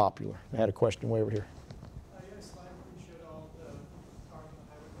popular. I had a question way over here. You had a slide where you showed all the cars on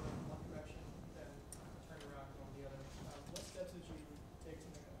the highway going in one direction, then turn around going the other. What steps did you take to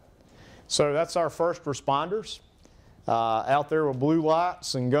make that happen? So that's our first responders out there with blue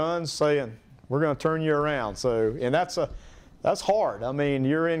lights and guns saying, we're going to turn you around. So, and that's hard. I mean,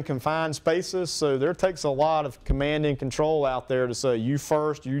 you're in confined spaces, so there takes a lot of command and control out there to say, you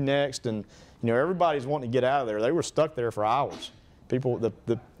first, you next, and everybody's wanting to get out of there. They were stuck there for hours. People,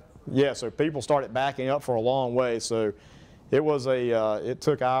 so people started backing up for a long way. So it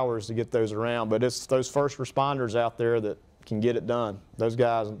took hours to get those around, but it's those first responders out there that can get it done. Those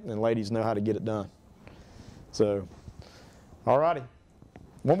guys and ladies know how to get it done. So, all righty.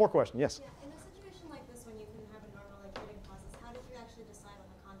 One more question, yes? Yeah, in a situation like this, when you can have a normal bidding process, how did you actually decide on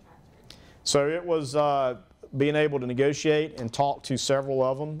the contractor? So it was being able to negotiate and talk to several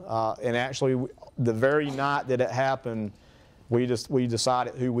of them, and actually the very night that it happened, we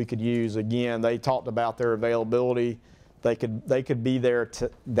decided who we could use. Again, they talked about their availability. They could be there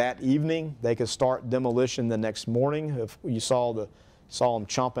that evening. They could start demolition the next morning. If you saw them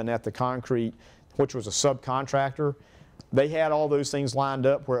chomping at the concrete, which was a subcontractor, they had all those things lined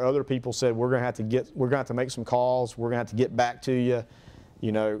up where other people said, we're going to have to make some calls. We're going to have to get back to you.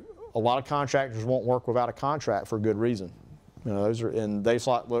 You know, a lot of contractors won't work without a contract for a good reason. You know, and they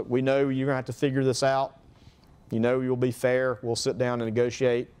thought, look, we know you're going to have to figure this out. You know, you'll be fair. We'll sit down and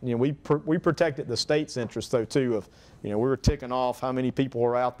negotiate. You know, we protected the state's interest though too. Of, we were ticking off how many people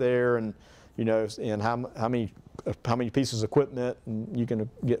are out there, and and how many pieces of equipment, and you can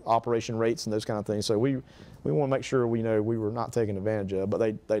get operation rates and those kind of things. So we want to make sure we know we were not taken advantage of. But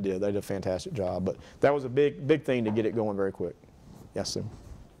they did a fantastic job. But that was a big thing to get it going very quick. Yes, sir.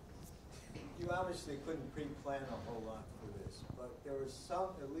 You obviously couldn't pre-plan a whole lot for this, but there was some,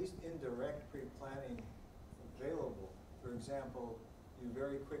 at least indirect pre-planning available. For example, you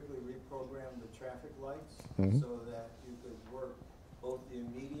very quickly reprogrammed the traffic lights so that you could work both the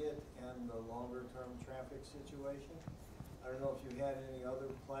immediate and the longer-term traffic situation. I don't know if you had any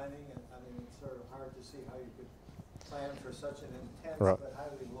other planning. I mean, it's sort of hard to see how you could plan for such an intense but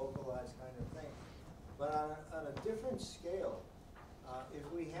highly localized kind of thing. But on a different scale, if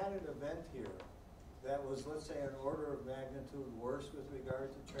we had an event here that was, let's say, an order of magnitude worse with regard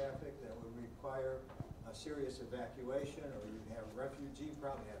to traffic, that would require a serious evacuation, or you'd have refugee,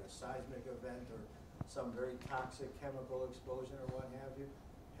 probably had a seismic event or some very toxic chemical explosion or what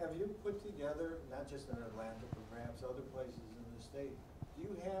have you put together, not just in Atlanta, but perhaps other places in the state, do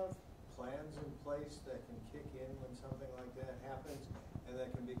you have plans in place that can kick in when something like that happens and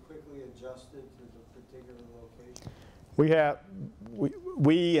that can be quickly adjusted to the particular location?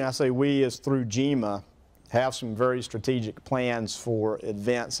 We, and I say we as through GEMA, have some very strategic plans for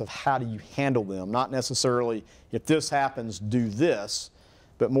events of how do you handle them. Not necessarily if this happens, do this,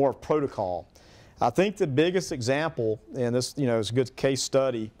 but more of protocol. I think the biggest example, and this is a good case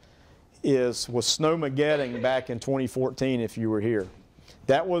study, was Snowmageddon back in 2014 if you were here.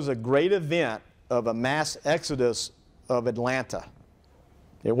 That was a great event of a mass exodus of Atlanta.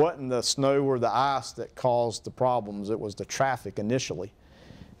 It wasn't the snow or the ice that caused the problems, it was the traffic initially.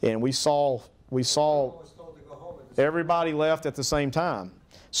 And we saw Everyone was told to go home at Everybody left at the same time.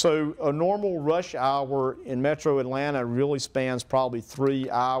 So a normal rush hour in Metro Atlanta really spans probably 3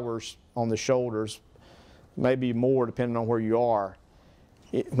 hours on the shoulders, maybe more depending on where you are.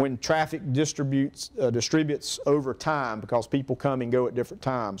 When traffic distributes over time, because people come and go at different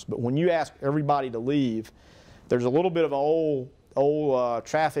times. But when you ask everybody to leave, there's a little bit of an old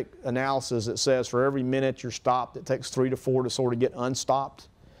traffic analysis that says for every minute you're stopped, it takes 3 to 4 to sort of get unstopped.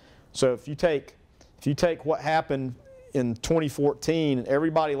 So if you take what happened in 2014 and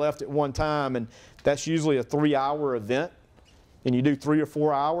everybody left at one time, and that's usually a 3-hour event, and you do 3 or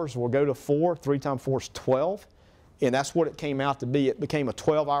 4 hours, we'll go to 4, 3 times 4 is 12, and that's what it came out to be. It became a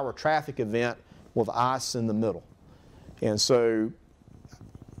 12-hour traffic event with ice in the middle. And so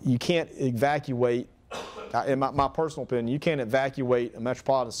you can't evacuate, in my personal opinion, you can't evacuate a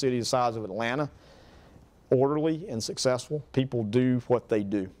metropolitan city the size of Atlanta orderly and successful. People do what they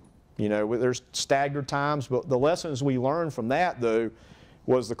do. You know, there's staggered times, but the lessons we learned from that, though,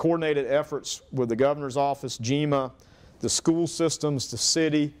 was the coordinated efforts with the governor's office, GMA, the school systems, the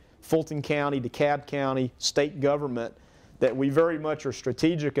city, Fulton County, DeKalb County, state government, that we very much are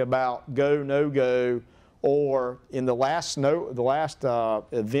strategic about go, no go, or in the last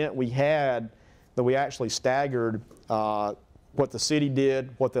event we had, that we actually staggered what the city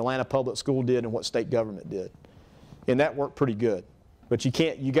did, what the Atlanta Public School did, and what state government did. And that worked pretty good. But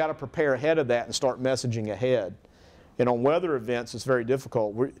you got to prepare ahead of that and start messaging ahead. And on weather events, it's very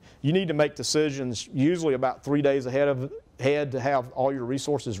difficult. You need to make decisions usually about 3 days ahead to have all your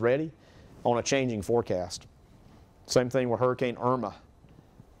resources ready on a changing forecast. Same thing with Hurricane Irma.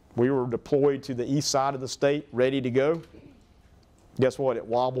 We were deployed to the east side of the state, ready to go. Guess what? It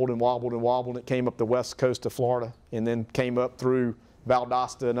wobbled and wobbled and wobbled. It came up the west coast of Florida and then came up through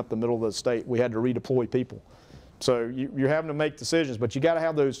Valdosta and up the middle of the state. We had to redeploy people. So you're having to make decisions, but you got to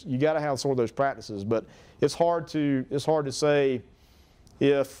have those. You got to have sort of those practices. But it's hard to say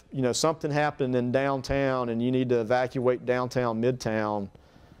if something happened in downtown and you need to evacuate downtown, midtown.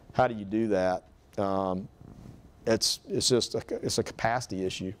 How do you do that? It's just a capacity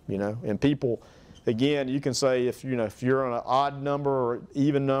issue, And people, again, you can say if you're on an odd number or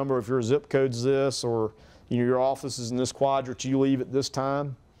even number, if your zip code's this or your office is in this quadrant, you leave at this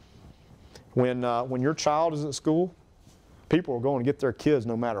time. When your child is at school, people are going to get their kids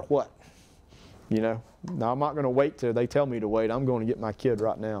no matter what. Now I'm not going to wait till they tell me to wait. I'm going to get my kid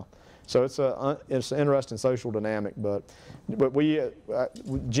right now. So it's an interesting social dynamic. But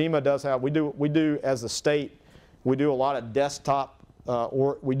GMA does have we do as a state, we do a lot of desktop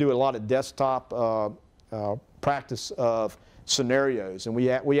practice of scenarios, and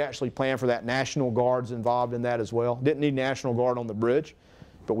we actually plan for that. National Guard's involved in that as well. Didn't need National Guard on the bridge,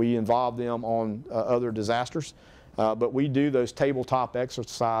 but we involved them on other disasters. But we do those tabletop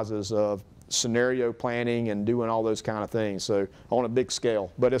exercises of scenario planning and doing all those kind of things, so on a big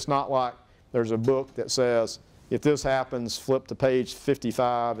scale. But it's not like there's a book that says, if this happens, flip to page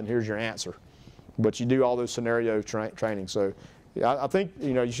 55 and here's your answer. But you do all those scenario training. So I think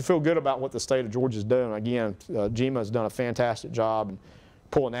you should feel good about what the state of Georgia's doing. Again, GMA has done a fantastic job in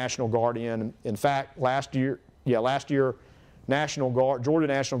pulling National Guard in. In fact, last year, Georgia National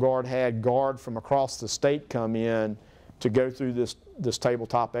Guard had guard from across the state come in to go through this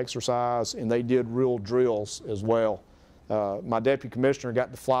tabletop exercise, and they did real drills as well. My deputy commissioner got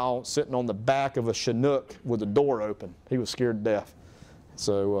to fly sitting on the back of a Chinook with the door open. He was scared to death.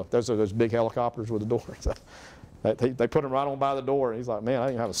 So those are those big helicopters with the door. So they put him right on by the door, and he's like, man, I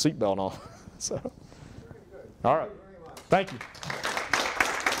didn't have a seatbelt on. So, all right. Thank you.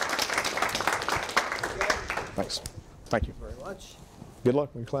 Thanks. Thank you. Very much. Good luck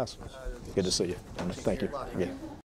with your class. Good to see you. Thank you. Yeah.